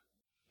 Yeah.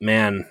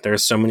 Man,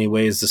 there's so many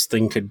ways this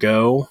thing could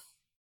go.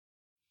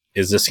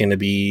 Is this going to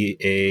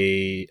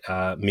be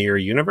a Mirror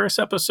Universe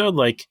episode?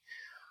 Like,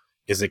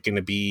 is it going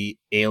to be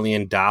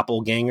alien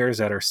doppelgangers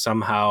that are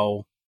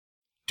somehow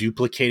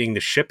duplicating the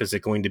ship? Is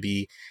it going to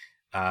be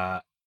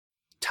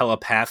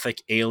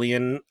telepathic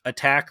alien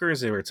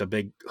attackers, or it's a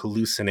big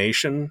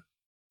hallucination?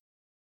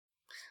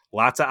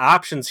 Lots of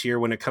options here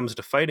when it comes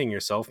to fighting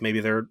yourself.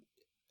 Maybe they're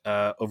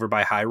over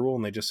by Hyrule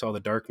and they just saw the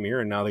Dark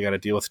Mirror and now they got to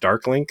deal with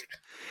Darklink.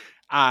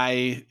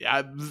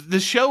 The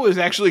show is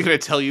actually going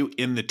to tell you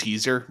in the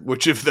teaser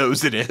which of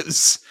those it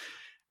is.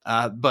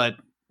 But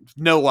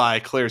no lie,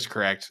 Claire's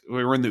correct.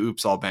 We're in the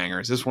oops all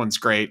bangers. This one's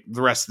great.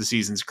 The rest of the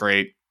season's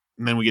great.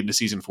 And then we get into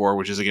season 4,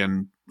 which is,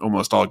 again,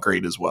 almost all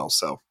great as well.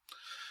 So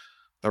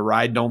the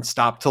ride don't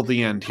stop till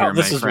the end here,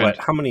 my friend.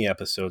 How many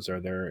episodes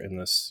are there in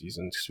this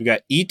season? Because we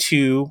got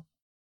E2,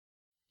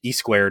 E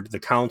squared, the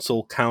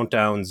Council,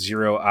 Countdown,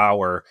 0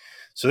 Hour.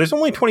 So there's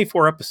only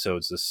 24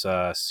 episodes this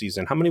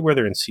season. How many were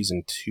there in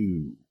season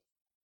 2?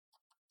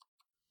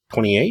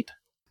 28?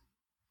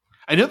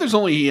 I know there's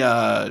only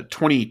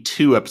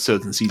 22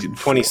 episodes in season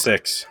 4.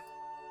 26.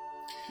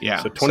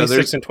 Yeah. So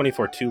 26 and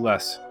 24, 2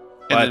 less.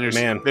 And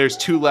then there's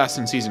 2 less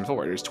in season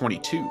 4. There's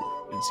 22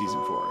 in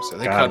season 4. So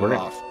they cut it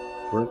off.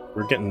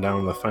 We're getting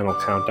down the final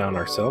countdown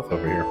ourselves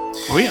over here.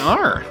 We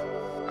are.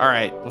 All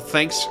right. Well,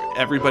 thanks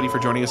everybody for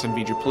joining us on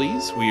Feature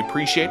Please. We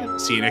appreciate it.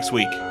 See you next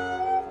week.